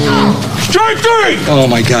 Strike three! Oh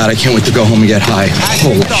my God, I can't wait to go home and get high.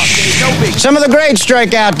 Holy shit. Some of the greats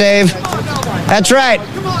strike out, Dave. That's right.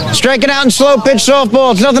 Striking out in slow pitch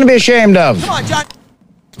softball, it's nothing to be ashamed of.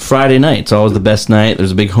 Friday night, it's always the best night.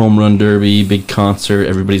 There's a big home run derby, big concert.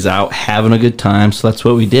 Everybody's out having a good time. So that's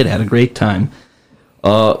what we did. Had a great time.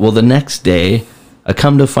 Well, the next day, I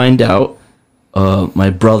come to find out my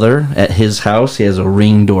brother at his house, he has a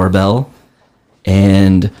Ring doorbell.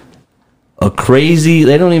 And a crazy,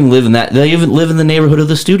 they don't even live in that, they even live in the neighborhood of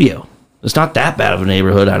the studio. It's not that bad of a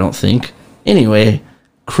neighborhood, I don't think. Anyway,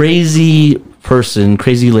 crazy person,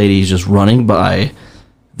 crazy lady is just running by.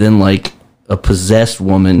 Then, like, a possessed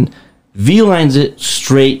woman V-lines it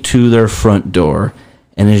straight to their front door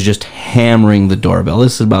and is just hammering the doorbell.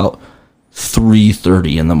 This is about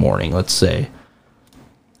 3:30 in the morning, let's say.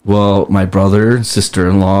 Well, my brother,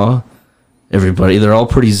 sister-in-law, everybody, they're all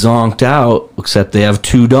pretty zonked out, except they have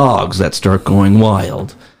 2 dogs that start going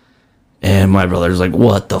wild. And my brother's like,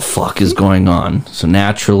 what the fuck is going on? So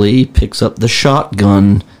naturally, he picks up the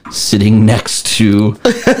shotgun sitting next to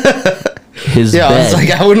his bed. I was like,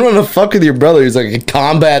 I wouldn't want to fuck with your brother. He's like a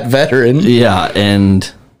combat veteran. Yeah,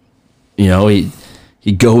 and, you know,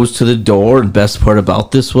 he goes to the door, and best part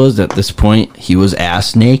about this was, at this point, he was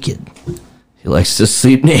ass naked. He likes to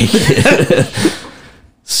sleep naked.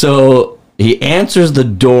 So he answers the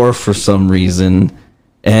door for some reason,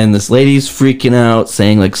 and this lady's freaking out,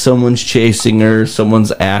 saying, like, someone's chasing her,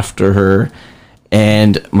 someone's after her,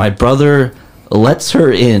 and my brother lets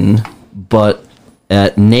her in, but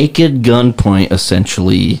at naked gunpoint,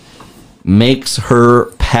 essentially, makes her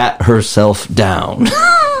pat herself down.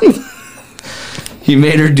 He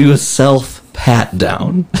made her do a self-pat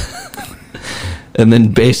down. And then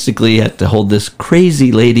basically had to hold this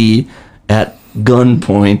crazy lady at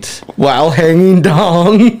gunpoint while hanging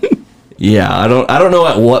down. Yeah, I don't know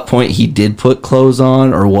at what point he did put clothes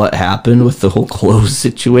on or what happened with the whole clothes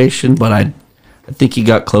situation, but I think he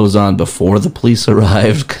got clothes on before the police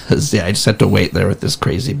arrived, because I just had to wait there with this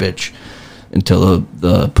crazy bitch until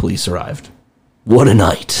the police arrived. What a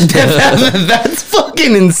night. That's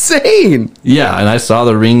fucking insane. Yeah, and I saw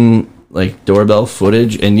the Ring like doorbell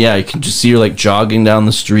footage, and yeah, you can just see her like jogging down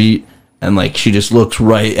the street, and like she just looks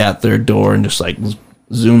right at their door and just like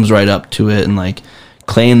zooms right up to it and like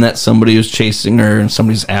claim that somebody was chasing her and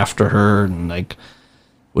somebody's after her, and like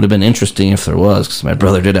would have been interesting if there was, because my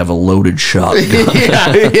brother did have a loaded shotgun.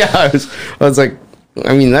 yeah. I was like,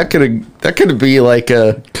 I mean, that could be like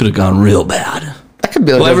could have gone real bad. That could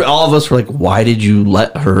be like all of us were like, why did you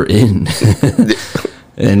let her in?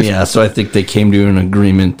 And yeah, so I think they came to an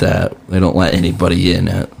agreement that they don't let anybody in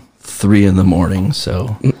at 3 a.m,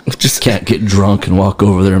 so just can't get drunk and walk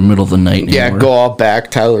over there in the middle of the night anymore. Yeah, go all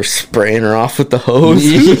back, Tyler spraying her off with the hose.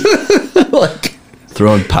 Like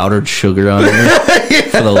throwing powdered sugar on her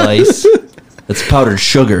for the lice. It's powdered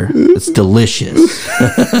sugar. It's delicious.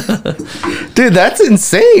 Dude, that's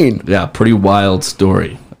insane. Yeah, pretty wild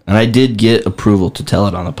story. And I did get approval to tell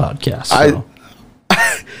it on the podcast. So.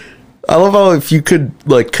 I love how if you could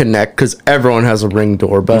like connect, because everyone has a Ring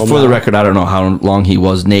doorbell. For the record, I don't know how long he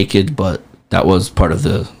was naked, but that was part of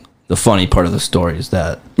the funny part of the story. Is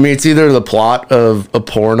that, I mean, it's either the plot of a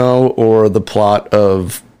porno or the plot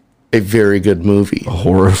of a very good movie, a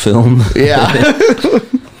horror film. Yeah.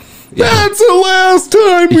 That's the last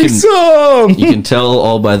time we saw him. You can tell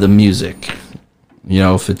all by the music. You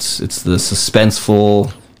know, if it's the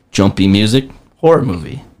suspenseful, jumpy music, horror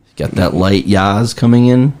movie. You got that light Yaz coming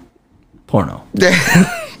in, porno.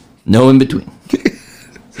 No in between.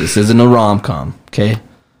 This isn't a rom-com, okay?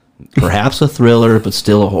 Perhaps a thriller, but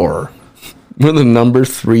still a horror. We're the number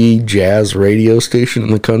 3 jazz radio station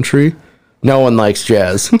in the country. No one likes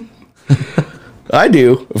jazz. I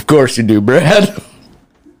do. Of course you do, Brad.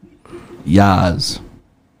 Yaz.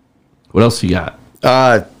 What else you got?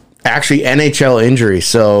 Actually, NHL injury.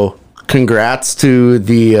 So, congrats to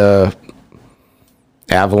the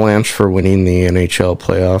Avalanche for winning the NHL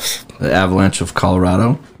playoffs. The Avalanche of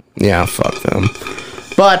Colorado? Yeah, fuck them.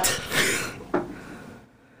 But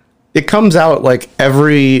it comes out like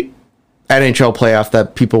every NHL playoff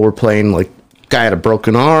that people were playing, like, guy had a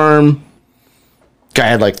broken arm, guy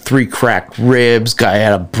had like 3 cracked ribs, guy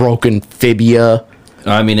had a broken fibia.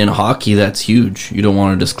 I mean, in hockey, that's huge. You don't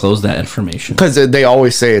want to disclose that information. Because they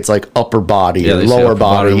always say it's like upper body or lower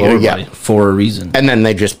body. Lower body for a reason. And then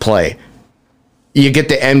they just play. You get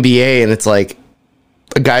the NBA and it's like,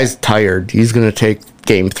 the guy's tired. He's going to take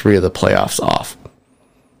game 3 of the playoffs off.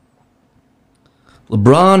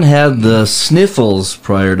 LeBron had the sniffles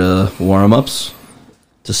prior to warm-ups.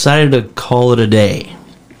 Decided to call it a day.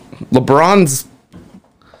 LeBron's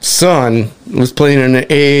son was playing in an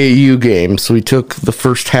AAU game, so he took the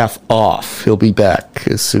first half off. He'll be back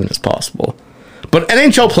as soon as possible. But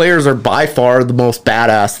NHL players are by far the most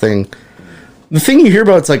badass thing. The thing you hear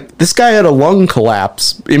about, it's like, this guy had a lung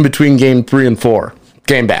collapse in between game 3 and 4.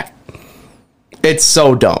 Came back. It's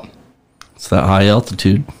so dumb. It's that high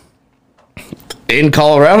altitude. In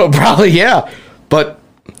Colorado, probably, yeah. But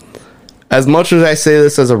as much as I say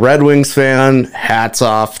this as a Red Wings fan, hats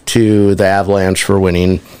off to the Avalanche for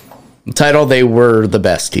winning the title. They were the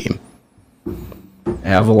best team.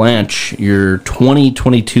 Avalanche, your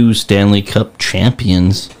 2022 Stanley Cup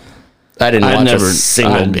champions. I didn't watch a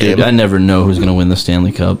single game. Dude, I never know who's going to win the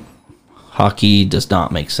Stanley Cup. Hockey does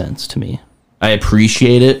not make sense to me. I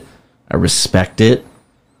appreciate it. I respect it.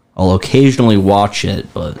 I'll occasionally watch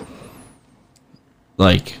it, but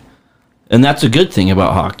like, and that's a good thing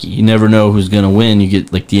about hockey. You never know who's going to win. You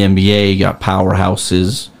get like the NBA, you got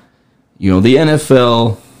powerhouses. You know, the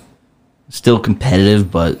NFL is still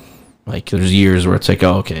competitive, but like there's years where it's like,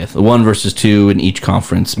 oh, okay, the 1 versus 2 in each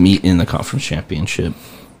conference meet in the conference championship.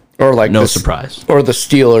 Or like no surprise. Or the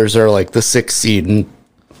Steelers are like the 6th seed and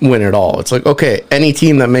win it all. It's like, okay, any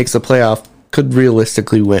team that makes the playoff could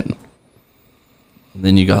realistically win. And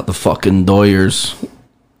then you got the fucking Doyers.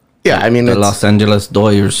 Yeah, I mean, the Los Angeles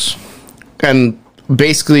Doyers. And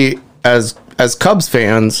basically, as Cubs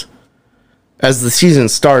fans, as the season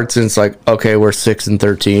starts, and it's like, okay, we're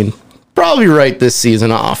 6-13. Probably write this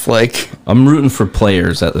season off. Like, I'm rooting for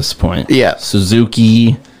players at this point. Yeah,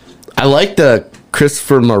 Suzuki. I like the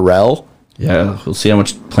Christopher Morel. Yeah, we'll see how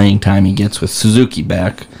much playing time he gets with Suzuki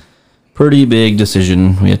back. Pretty big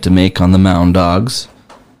decision we had to make on the Mound Dogs.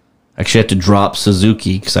 Actually, I had to drop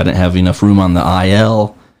Suzuki because I didn't have enough room on the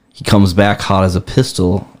IL. He comes back hot as a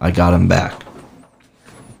pistol. I got him back.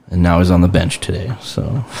 And now he's on the bench today,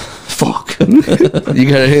 so fuck. You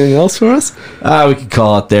got anything else for us? We could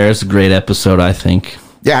call it there. It's a great episode, I think.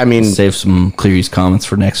 Yeah, I mean, save some Cleary's comments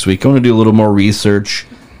for next week. I want to do a little more research.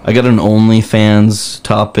 I got an OnlyFans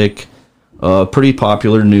topic. Pretty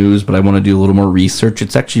popular news, but I want to do a little more research.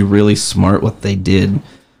 It's actually really smart what they did.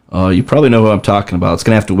 You probably know what I'm talking about. It's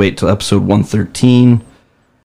going to have to wait till episode 113.